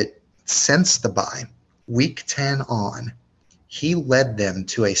 But since the bye, week 10 on, he led them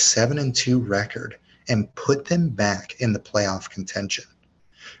to a 7-2 record and put them back in the playoff contention.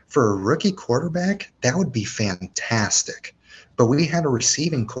 For a rookie quarterback, that would be fantastic. But we had a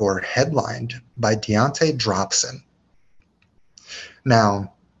receiving core headlined by Deontay Dropson.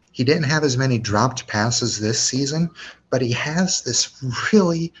 Now, he didn't have as many dropped passes this season, but he has this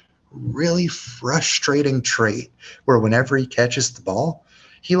really, really frustrating trait where whenever he catches the ball,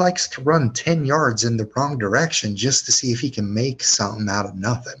 he likes to run 10 yards in the wrong direction just to see if he can make something out of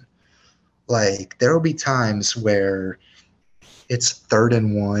nothing. Like, there will be times where it's 3rd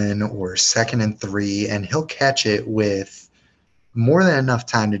and 1 or 2nd and 3, and he'll catch it with more than enough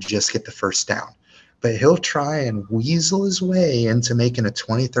time to just get the first down. But he'll try and weasel his way into making a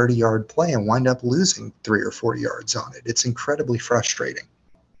 20, 30-yard play and wind up losing 3 or 4 yards on it. It's incredibly frustrating.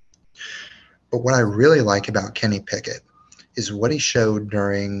 But what I really like about Kenny Pickett is what he showed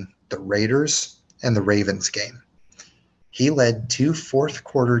during the Raiders and the Ravens game. He led 2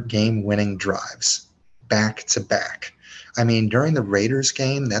 fourth-quarter game-winning drives back to back. I mean, during the Raiders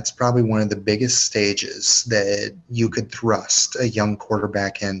game, that's probably one of the biggest stages that you could thrust a young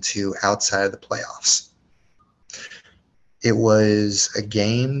quarterback into outside of the playoffs. It was a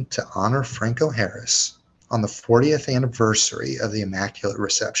game to honor Franco Harris on the 40th anniversary of the Immaculate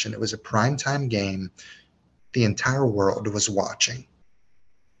Reception. It was a primetime game the entire world was watching.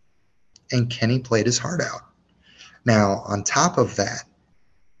 And Kenny played his heart out. Now, on top of that,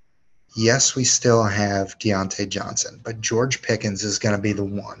 Yes, we still have Deontay Johnson, but George Pickens is going to be the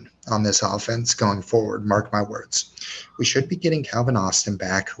one on this offense going forward. Mark my words. We should be getting Calvin Austin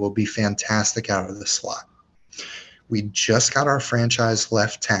back, who will be fantastic out of the slot. We just got our franchise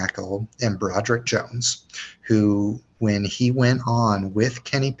left tackle in Broderick Jones, who, when he went on with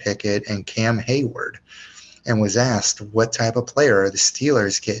Kenny Pickett and Cam Hayward and was asked, what type of player are the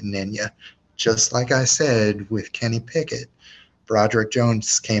Steelers getting in you? Just like I said with Kenny Pickett, Broderick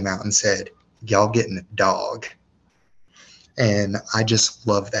Jones came out and said, y'all getting a dog. And I just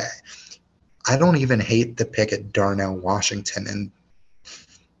love that. I don't even hate the pick at Darnell Washington, and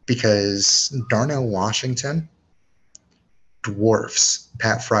because Darnell Washington dwarfs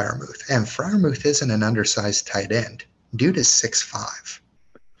Pat Fryermuth. And Fryermuth isn't an undersized tight end. Dude is 6'5".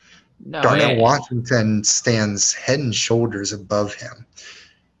 No, Darnell Washington stands head and shoulders above him.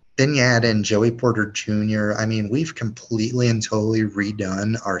 Then you add in Joey Porter Jr. I mean, we've completely and totally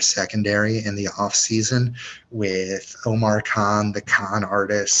redone our secondary in the offseason with Omar Khan, the con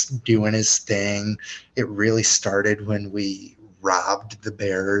artist, doing his thing. It really started when we robbed the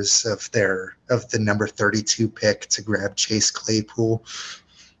Bears of the number 32 pick to grab Chase Claypool.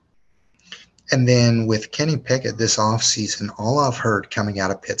 And then with Kenny Pickett this offseason, all I've heard coming out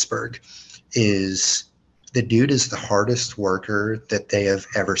of Pittsburgh is the dude is the hardest worker that they have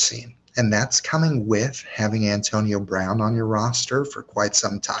ever seen. And that's coming with having Antonio Brown on your roster for quite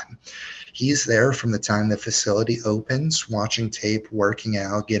some time. He's there from the time the facility opens, watching tape, working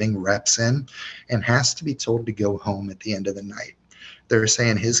out, getting reps in, and has to be told to go home at the end of the night. They're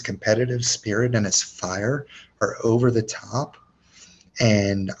saying his competitive spirit and his fire are over the top.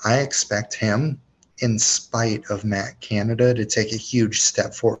 And I expect him, in spite of Matt Canada, to take a huge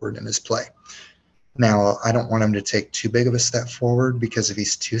step forward in his play. Now, I don't want him to take too big of a step forward, because if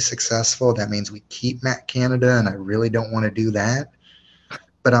he's too successful, that means we keep Matt Canada, and I really don't want to do that.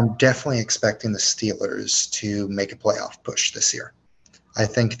 But I'm definitely expecting the Steelers to make a playoff push this year. I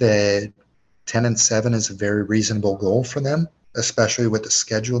think that 10-7 is a very reasonable goal for them, especially with the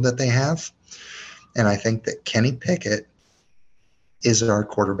schedule that they have. And I think that Kenny Pickett is our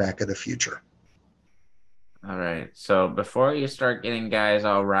quarterback of the future. All right. So before you start getting guys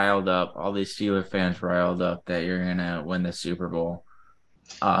all riled up, all these Steelers fans riled up that you're gonna win the Super Bowl,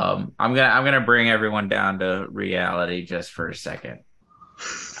 I'm gonna bring everyone down to reality just for a second.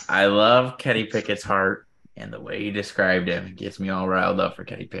 I love Kenny Pickett's heart, and the way you described him gets me all riled up for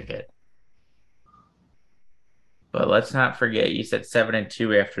Kenny Pickett. But let's not forget, you said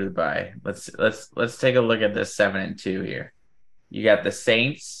 7-2 after the bye. Let's take a look at this 7-2 here. You got the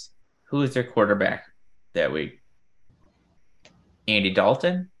Saints. Who is their quarterback that week? Andy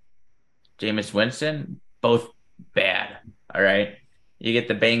Dalton, Jameis Winston, both bad. All right. You get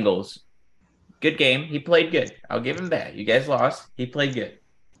the Bengals. Good game. He played good. I'll give him that. You guys lost. He played good.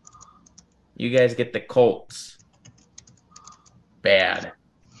 You guys get the Colts. Bad.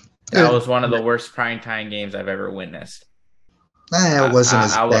 That was one of the worst primetime games I've ever witnessed. It wasn't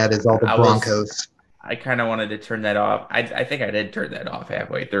as bad as all the Broncos. I kind of wanted to turn that off. I think I did turn that off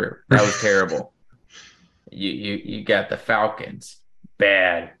halfway through. That was terrible. You got the Falcons.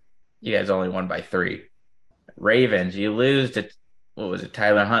 Bad. You guys only won by 3. Ravens, you lose to, what was it,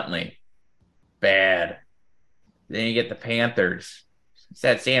 Tyler Huntley. Bad. Then you get the Panthers. Is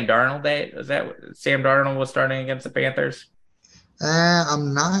that Sam Darnold day? Was that Sam Darnold was starting against the Panthers?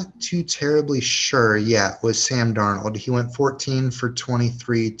 I'm not too terribly sure. Yeah, it was Sam Darnold. He went 14 for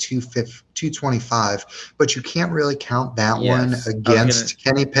 23, 225. But you can't really count that one against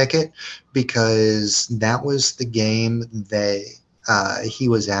Kenny Pickett, because that was the game that he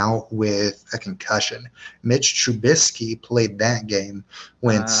was out with a concussion. Mitch Trubisky played that game,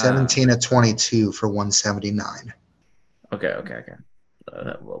 went 17 of 22 for 179. Okay.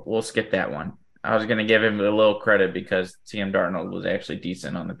 We'll skip that one. I was going to give him a little credit because Sam Darnold was actually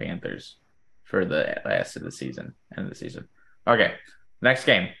decent on the Panthers for the last of the season, end of the season. Okay, next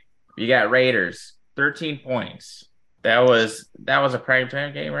game. You got Raiders, 13 points. That was a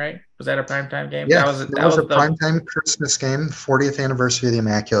primetime game, right? Was that a primetime game? Yeah, that was a primetime Christmas game, 40th anniversary of the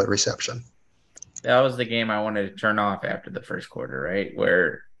Immaculate Reception. That was the game I wanted to turn off after the first quarter, right?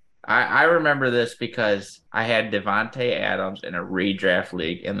 Where I remember this because I had Devontae Adams in a redraft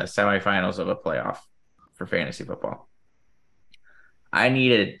league in the semifinals of a playoff for fantasy football. I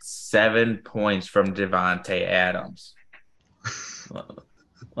needed 7 points from Devontae Adams.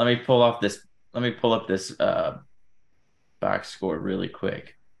 Let me pull up this box score really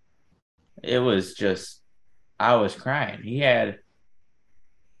quick. It was just, I was crying. He had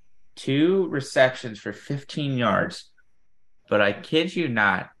 2 receptions for 15 yards, but I kid you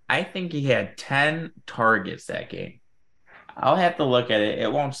not, I think he had 10 targets that game. I'll have to look at it.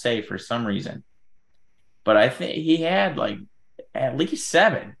 It won't say for some reason, but I think he had like at least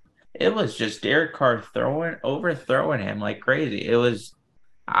seven. It was just Derek Carr overthrowing him like crazy.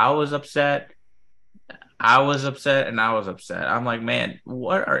 I was upset. I was upset and I was upset. I'm like, man,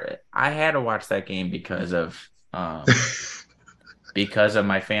 I had to watch that game because of my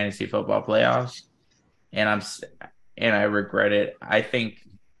fantasy football playoffs, and and I regret it. I think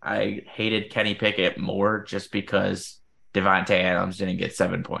I hated Kenny Pickett more just because Devontae Adams didn't get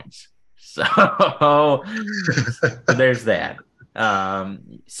 7 points. So, so there's that.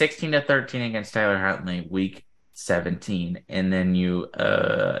 16-13 against Tyler Huntley, week 17, and then you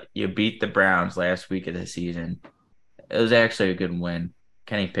beat the Browns last week of the season. It was actually a good win.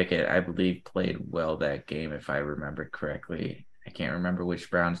 Kenny Pickett, I believe, played well that game, if I remember correctly. I can't remember which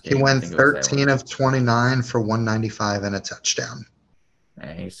Browns He game. I went think it was that 13 one. of 29 for 195 and a touchdown.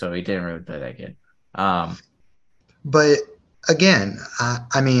 So he didn't really play that good. Um, But again,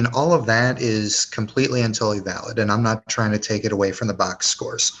 I mean, all of that is completely and totally valid, and I'm not trying to take it away from the box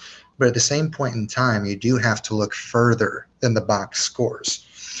scores. But at the same point in time, you do have to look further than the box scores.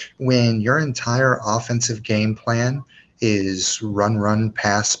 When your entire offensive game plan is run, run,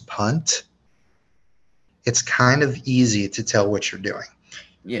 pass, punt, it's kind of easy to tell what you're doing.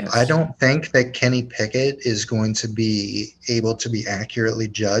 I yes. don't think that Kenny Pickett is going to be able to be accurately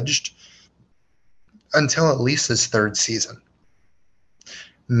judged until at least his third season.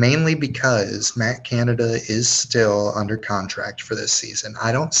 Mainly because Matt Canada is still under contract for this season.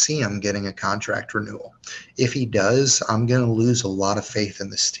 I don't see him getting a contract renewal. If he does, I'm going to lose a lot of faith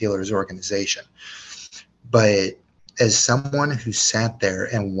in the Steelers organization. But as someone who sat there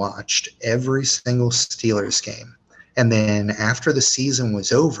and watched every single Steelers game, and then after the season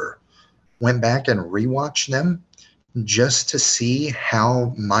was over, went back and rewatched them just to see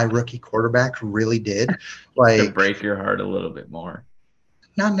how my rookie quarterback really did, To like, break your heart a little bit more.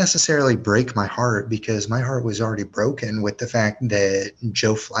 not necessarily break my heart, because my heart was already broken with the fact that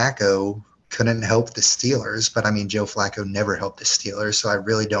Joe Flacco couldn't help the Steelers. But I mean, Joe Flacco never helped the Steelers, so I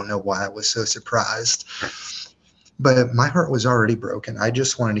really don't know why I was so surprised. But my heart was already broken. I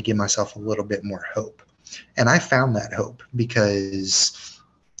just wanted to give myself a little bit more hope. And I found that hope because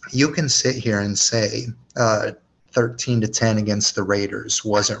you can sit here and say 13-10 against the Raiders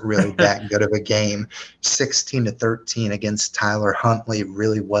wasn't really that good of a game. 16-13 against Tyler Huntley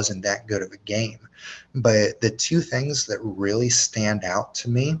really wasn't that good of a game. But the two things that really stand out to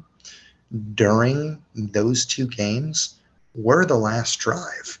me during those two games were the last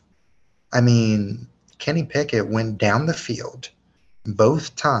drive. I mean, Kenny Pickett went down the field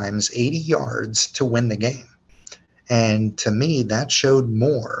both times 80 yards to win the game. And to me, that showed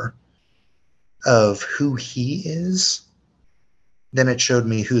more of who he is than it showed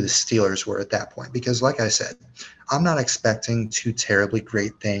me who the Steelers were at that point. Because, like I said, I'm not expecting too terribly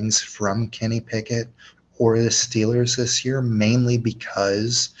great things from Kenny Pickett or the Steelers this year, mainly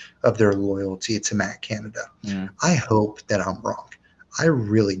because of their loyalty to Matt Canada. I hope that I'm wrong. I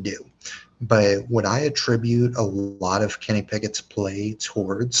really do. But what I attribute a lot of Kenny Pickett's play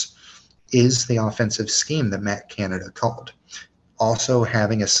towards is the offensive scheme that Matt Canada called. Also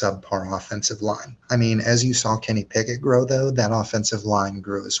having a subpar offensive line. I mean, as you saw Kenny Pickett grow, though, that offensive line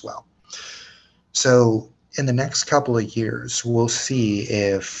grew as well. So in the next couple of years, we'll see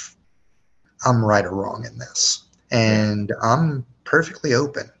if I'm right or wrong in this. And I'm perfectly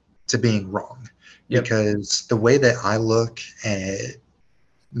open to being wrong. Yep. Because the way that I look at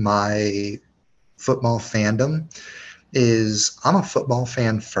my football fandom is I'm a football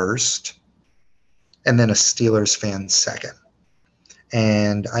fan first and then a Steelers fan second.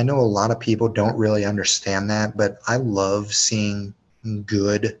 And I know a lot of people don't really understand that, but I love seeing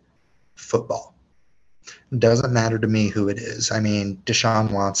good football. It doesn't matter to me who it is. I mean,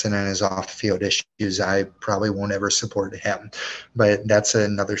 Deshaun Watson and his off-field issues, I probably won't ever support him, but that's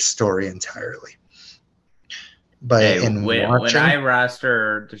another story entirely. But Hey, in when I watching,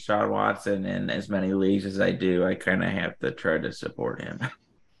 roster Deshaun Watson in as many leagues as I do, I kind of have to try to support him.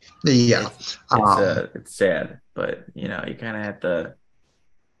 yeah, It's sad, but you kind of have to.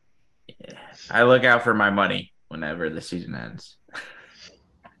 I look out for my money whenever the season ends.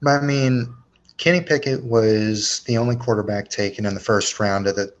 but I mean, Kenny Pickett was the only quarterback taken in the first round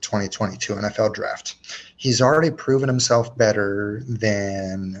of the 2022 NFL draft. He's already proven himself better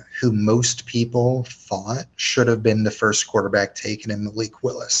than who most people thought should have been the first quarterback taken in Malik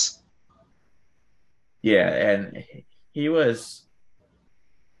Willis. Yeah, and he was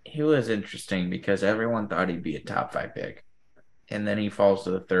interesting because everyone thought he'd be a top 5 pick, and then he falls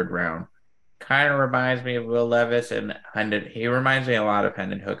to the third round. Kind of reminds me of Will Levis, and he reminds me a lot of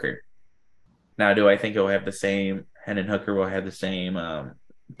Hendon Hooker. Now, do I think he'll have the same Hendon Hooker will have the same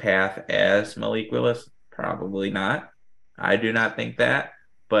path as Malik Willis? Probably not. I do not think that,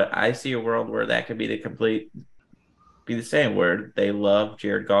 but I see a world where that could be the same. Where they love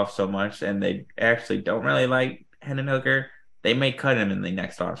Jared Goff so much, and they actually don't really like Hendon Hooker. They may cut him in the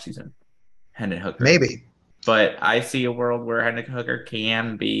next offseason, Hendon Hooker. Maybe. But I see a world where Hendon Hooker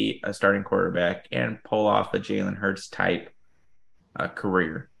can be a starting quarterback and pull off a Jalen Hurts type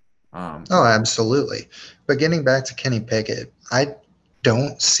career. Oh, absolutely. But getting back to Kenny Pickett, I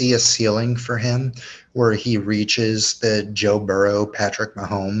don't see a ceiling for him where he reaches the Joe Burrow, Patrick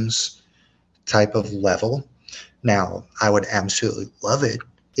Mahomes type of level. Now, I would absolutely love it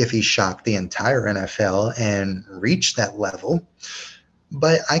if he shocked the entire NFL and reached that level.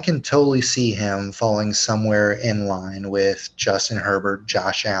 But I can totally see him falling somewhere in line with Justin Herbert,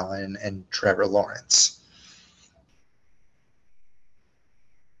 Josh Allen, and Trevor Lawrence.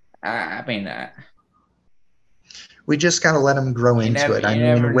 I mean, We just got to let him grow into it. I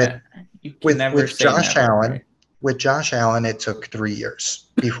mean, you can never with say Josh never, Allen, right? with Josh Allen, it took 3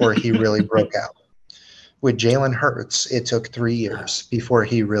 years before he really broke out. With Jalen Hurts, it took 3 years before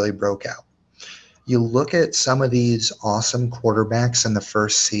he really broke out. You look at some of these awesome quarterbacks in the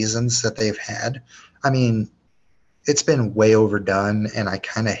first seasons that they've had. I mean, it's been way overdone, and I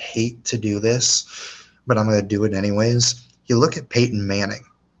kind of hate to do this, but I'm going to do it anyways. You look at Peyton Manning.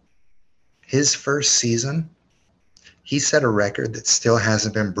 His first season, he set a record that still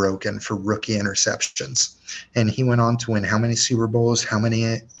hasn't been broken for rookie interceptions. And he went on to win how many Super Bowls, how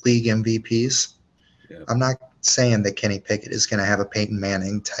many league MVPs? Yep. I'm not saying that Kenny Pickett is going to have a Peyton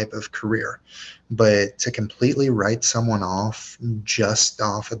Manning type of career, but to completely write someone off just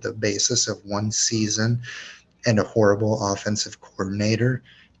off of the basis of one season and a horrible offensive coordinator,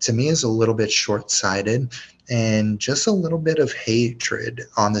 to me is a little bit short-sighted and just a little bit of hatred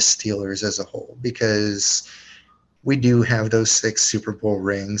on the Steelers as a whole, because we do have those 6 Super Bowl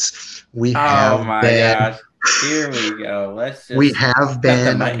rings. We Oh have my been gosh. Here we go. Let's we just have cut the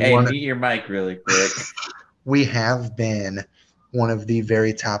been mic. Hey, mute your mic really quick. we have been one of the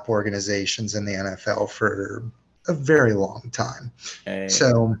very top organizations in the NFL for a very long time. Hey,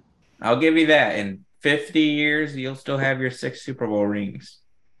 So I'll give you that. In 50 years, you'll still have your 6 Super Bowl rings.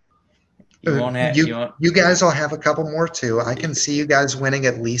 You won't have you guys will have a couple more too. I can see you guys winning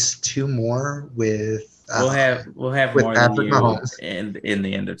at least 2 more with we'll have more than Patrick you Mahomes, in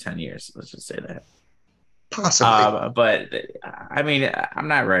the end of 10 years. Let's just say that. possibly. But I mean, I'm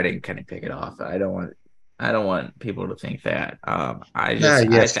not writing Kenny Pickett off. I don't want people to think that.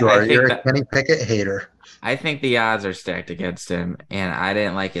 Yes, you I are. think You're a that Kenny Pickett hater. I think the odds are stacked against him, and I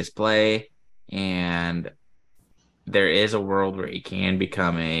didn't like his play. And there is a world where he can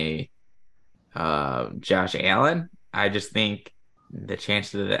become a Josh Allen. I just think the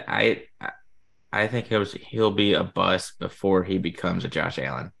chances of that I think he'll be a bust before he becomes a Josh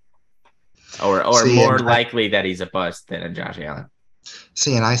Allen, or See, more likely that he's a bust than a Josh Allen.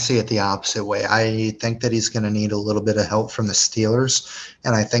 and I see it the opposite way. I think that he's going to need a little bit of help from the Steelers,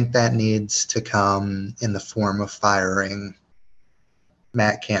 and I think that needs to come in the form of firing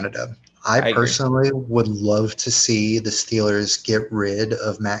Matt Canada. I I agree. personally would love to see the Steelers get rid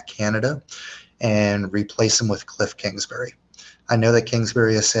of Matt Canada and replace him with Cliff Kingsbury. I know that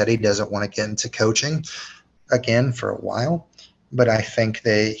Kingsbury has said he doesn't want to get into coaching again for a while, but I think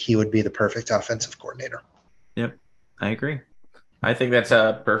that he would be the perfect offensive coordinator. Yep, I agree. I think that's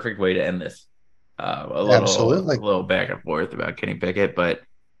a perfect way to end this. A Absolutely. little back and forth about Kenny Pickett, but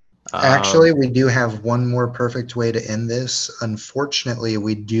Actually, we do have one more perfect way to end this. Unfortunately,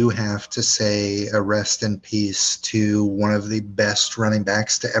 we do have to say a rest in peace to one of the best running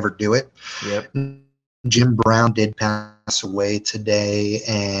backs to ever do it. Yep. Jim Brown did pass away today,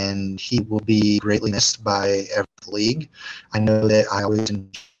 and he will be greatly missed by every league. I know that I always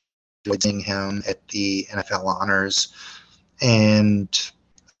enjoyed seeing him at the NFL honors, and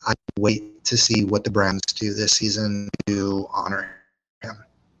I wait to see what the Browns do this season to honor him.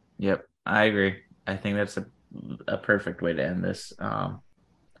 Yep, I agree. I think that's a perfect way to end this.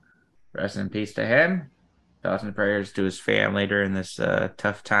 Rest in peace to him. Thoughts and prayers to his family during this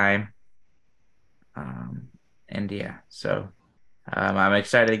tough time. And yeah, so I'm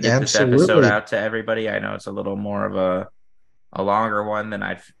excited to get this episode out to everybody. I know it's a little more of a longer one than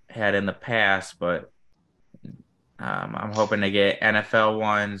I've had in the past, but I'm hoping to get NFL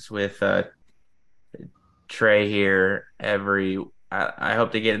ones with Trey here I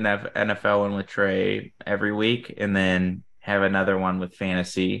hope to get an NFL one with Trey every week, and then have another one with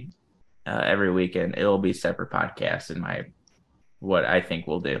fantasy every weekend. It'll be separate podcasts what I think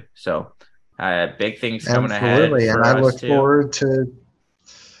we'll do. So big things coming ahead for and I us look too. forward to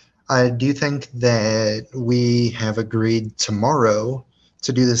I do think that we have agreed tomorrow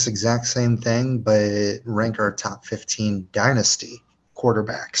to do this exact same thing, but rank our top 15 dynasty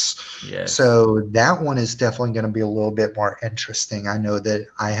quarterbacks. Yes. So that one is definitely going to be a little bit more interesting. I know that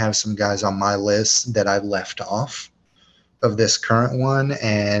I have some guys on my list that I left off of this current one,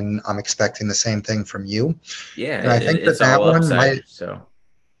 and I'm expecting the same thing from you. Yeah, And I think that it's all one upside. might, So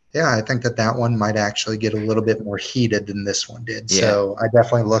yeah, I think that one might actually get a little bit more heated than this one did. yeah. So I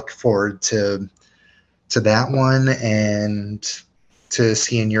definitely look forward to that one and to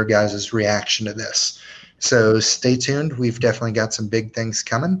seeing your guys' reaction to this. So stay tuned. We've definitely got some big things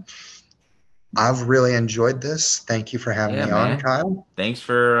coming. I've really enjoyed this. Thank you for having Yeah, me on, man. Kyle. Thanks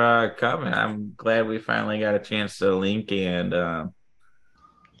for coming. I'm glad we finally got a chance to link and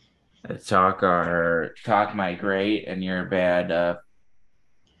talk my great and your bad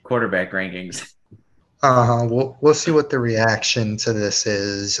quarterback rankings. We'll see what the reaction to this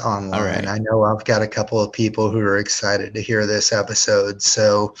is All online. right. I know I've got a couple of people who are excited to hear this episode,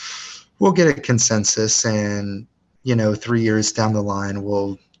 so we'll get a consensus, and 3 years down the line,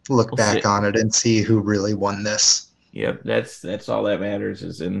 we'll look We'll back see. on it and see who really won this. Yep, that's all that matters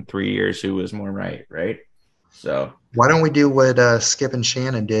is in 3 years who was more right, right? So Why don't we do what Skip and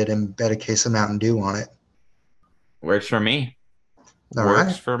Shannon did and bet a case of Mountain Dew on it? works for me. All Works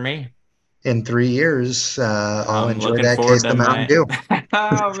right. for me. In 3 years, I'll I'm enjoy looking that forward case to of Mountain my Dew.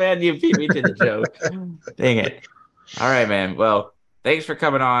 oh man, you beat me to the joke. Dang it. All right, man. Well, thanks for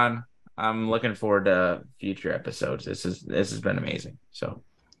coming on. I'm looking forward to future episodes. This has been amazing. So,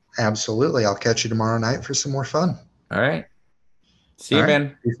 Absolutely. I'll catch you tomorrow night for some more fun. all right. See All you, right.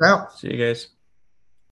 man. Peace out. See you guys.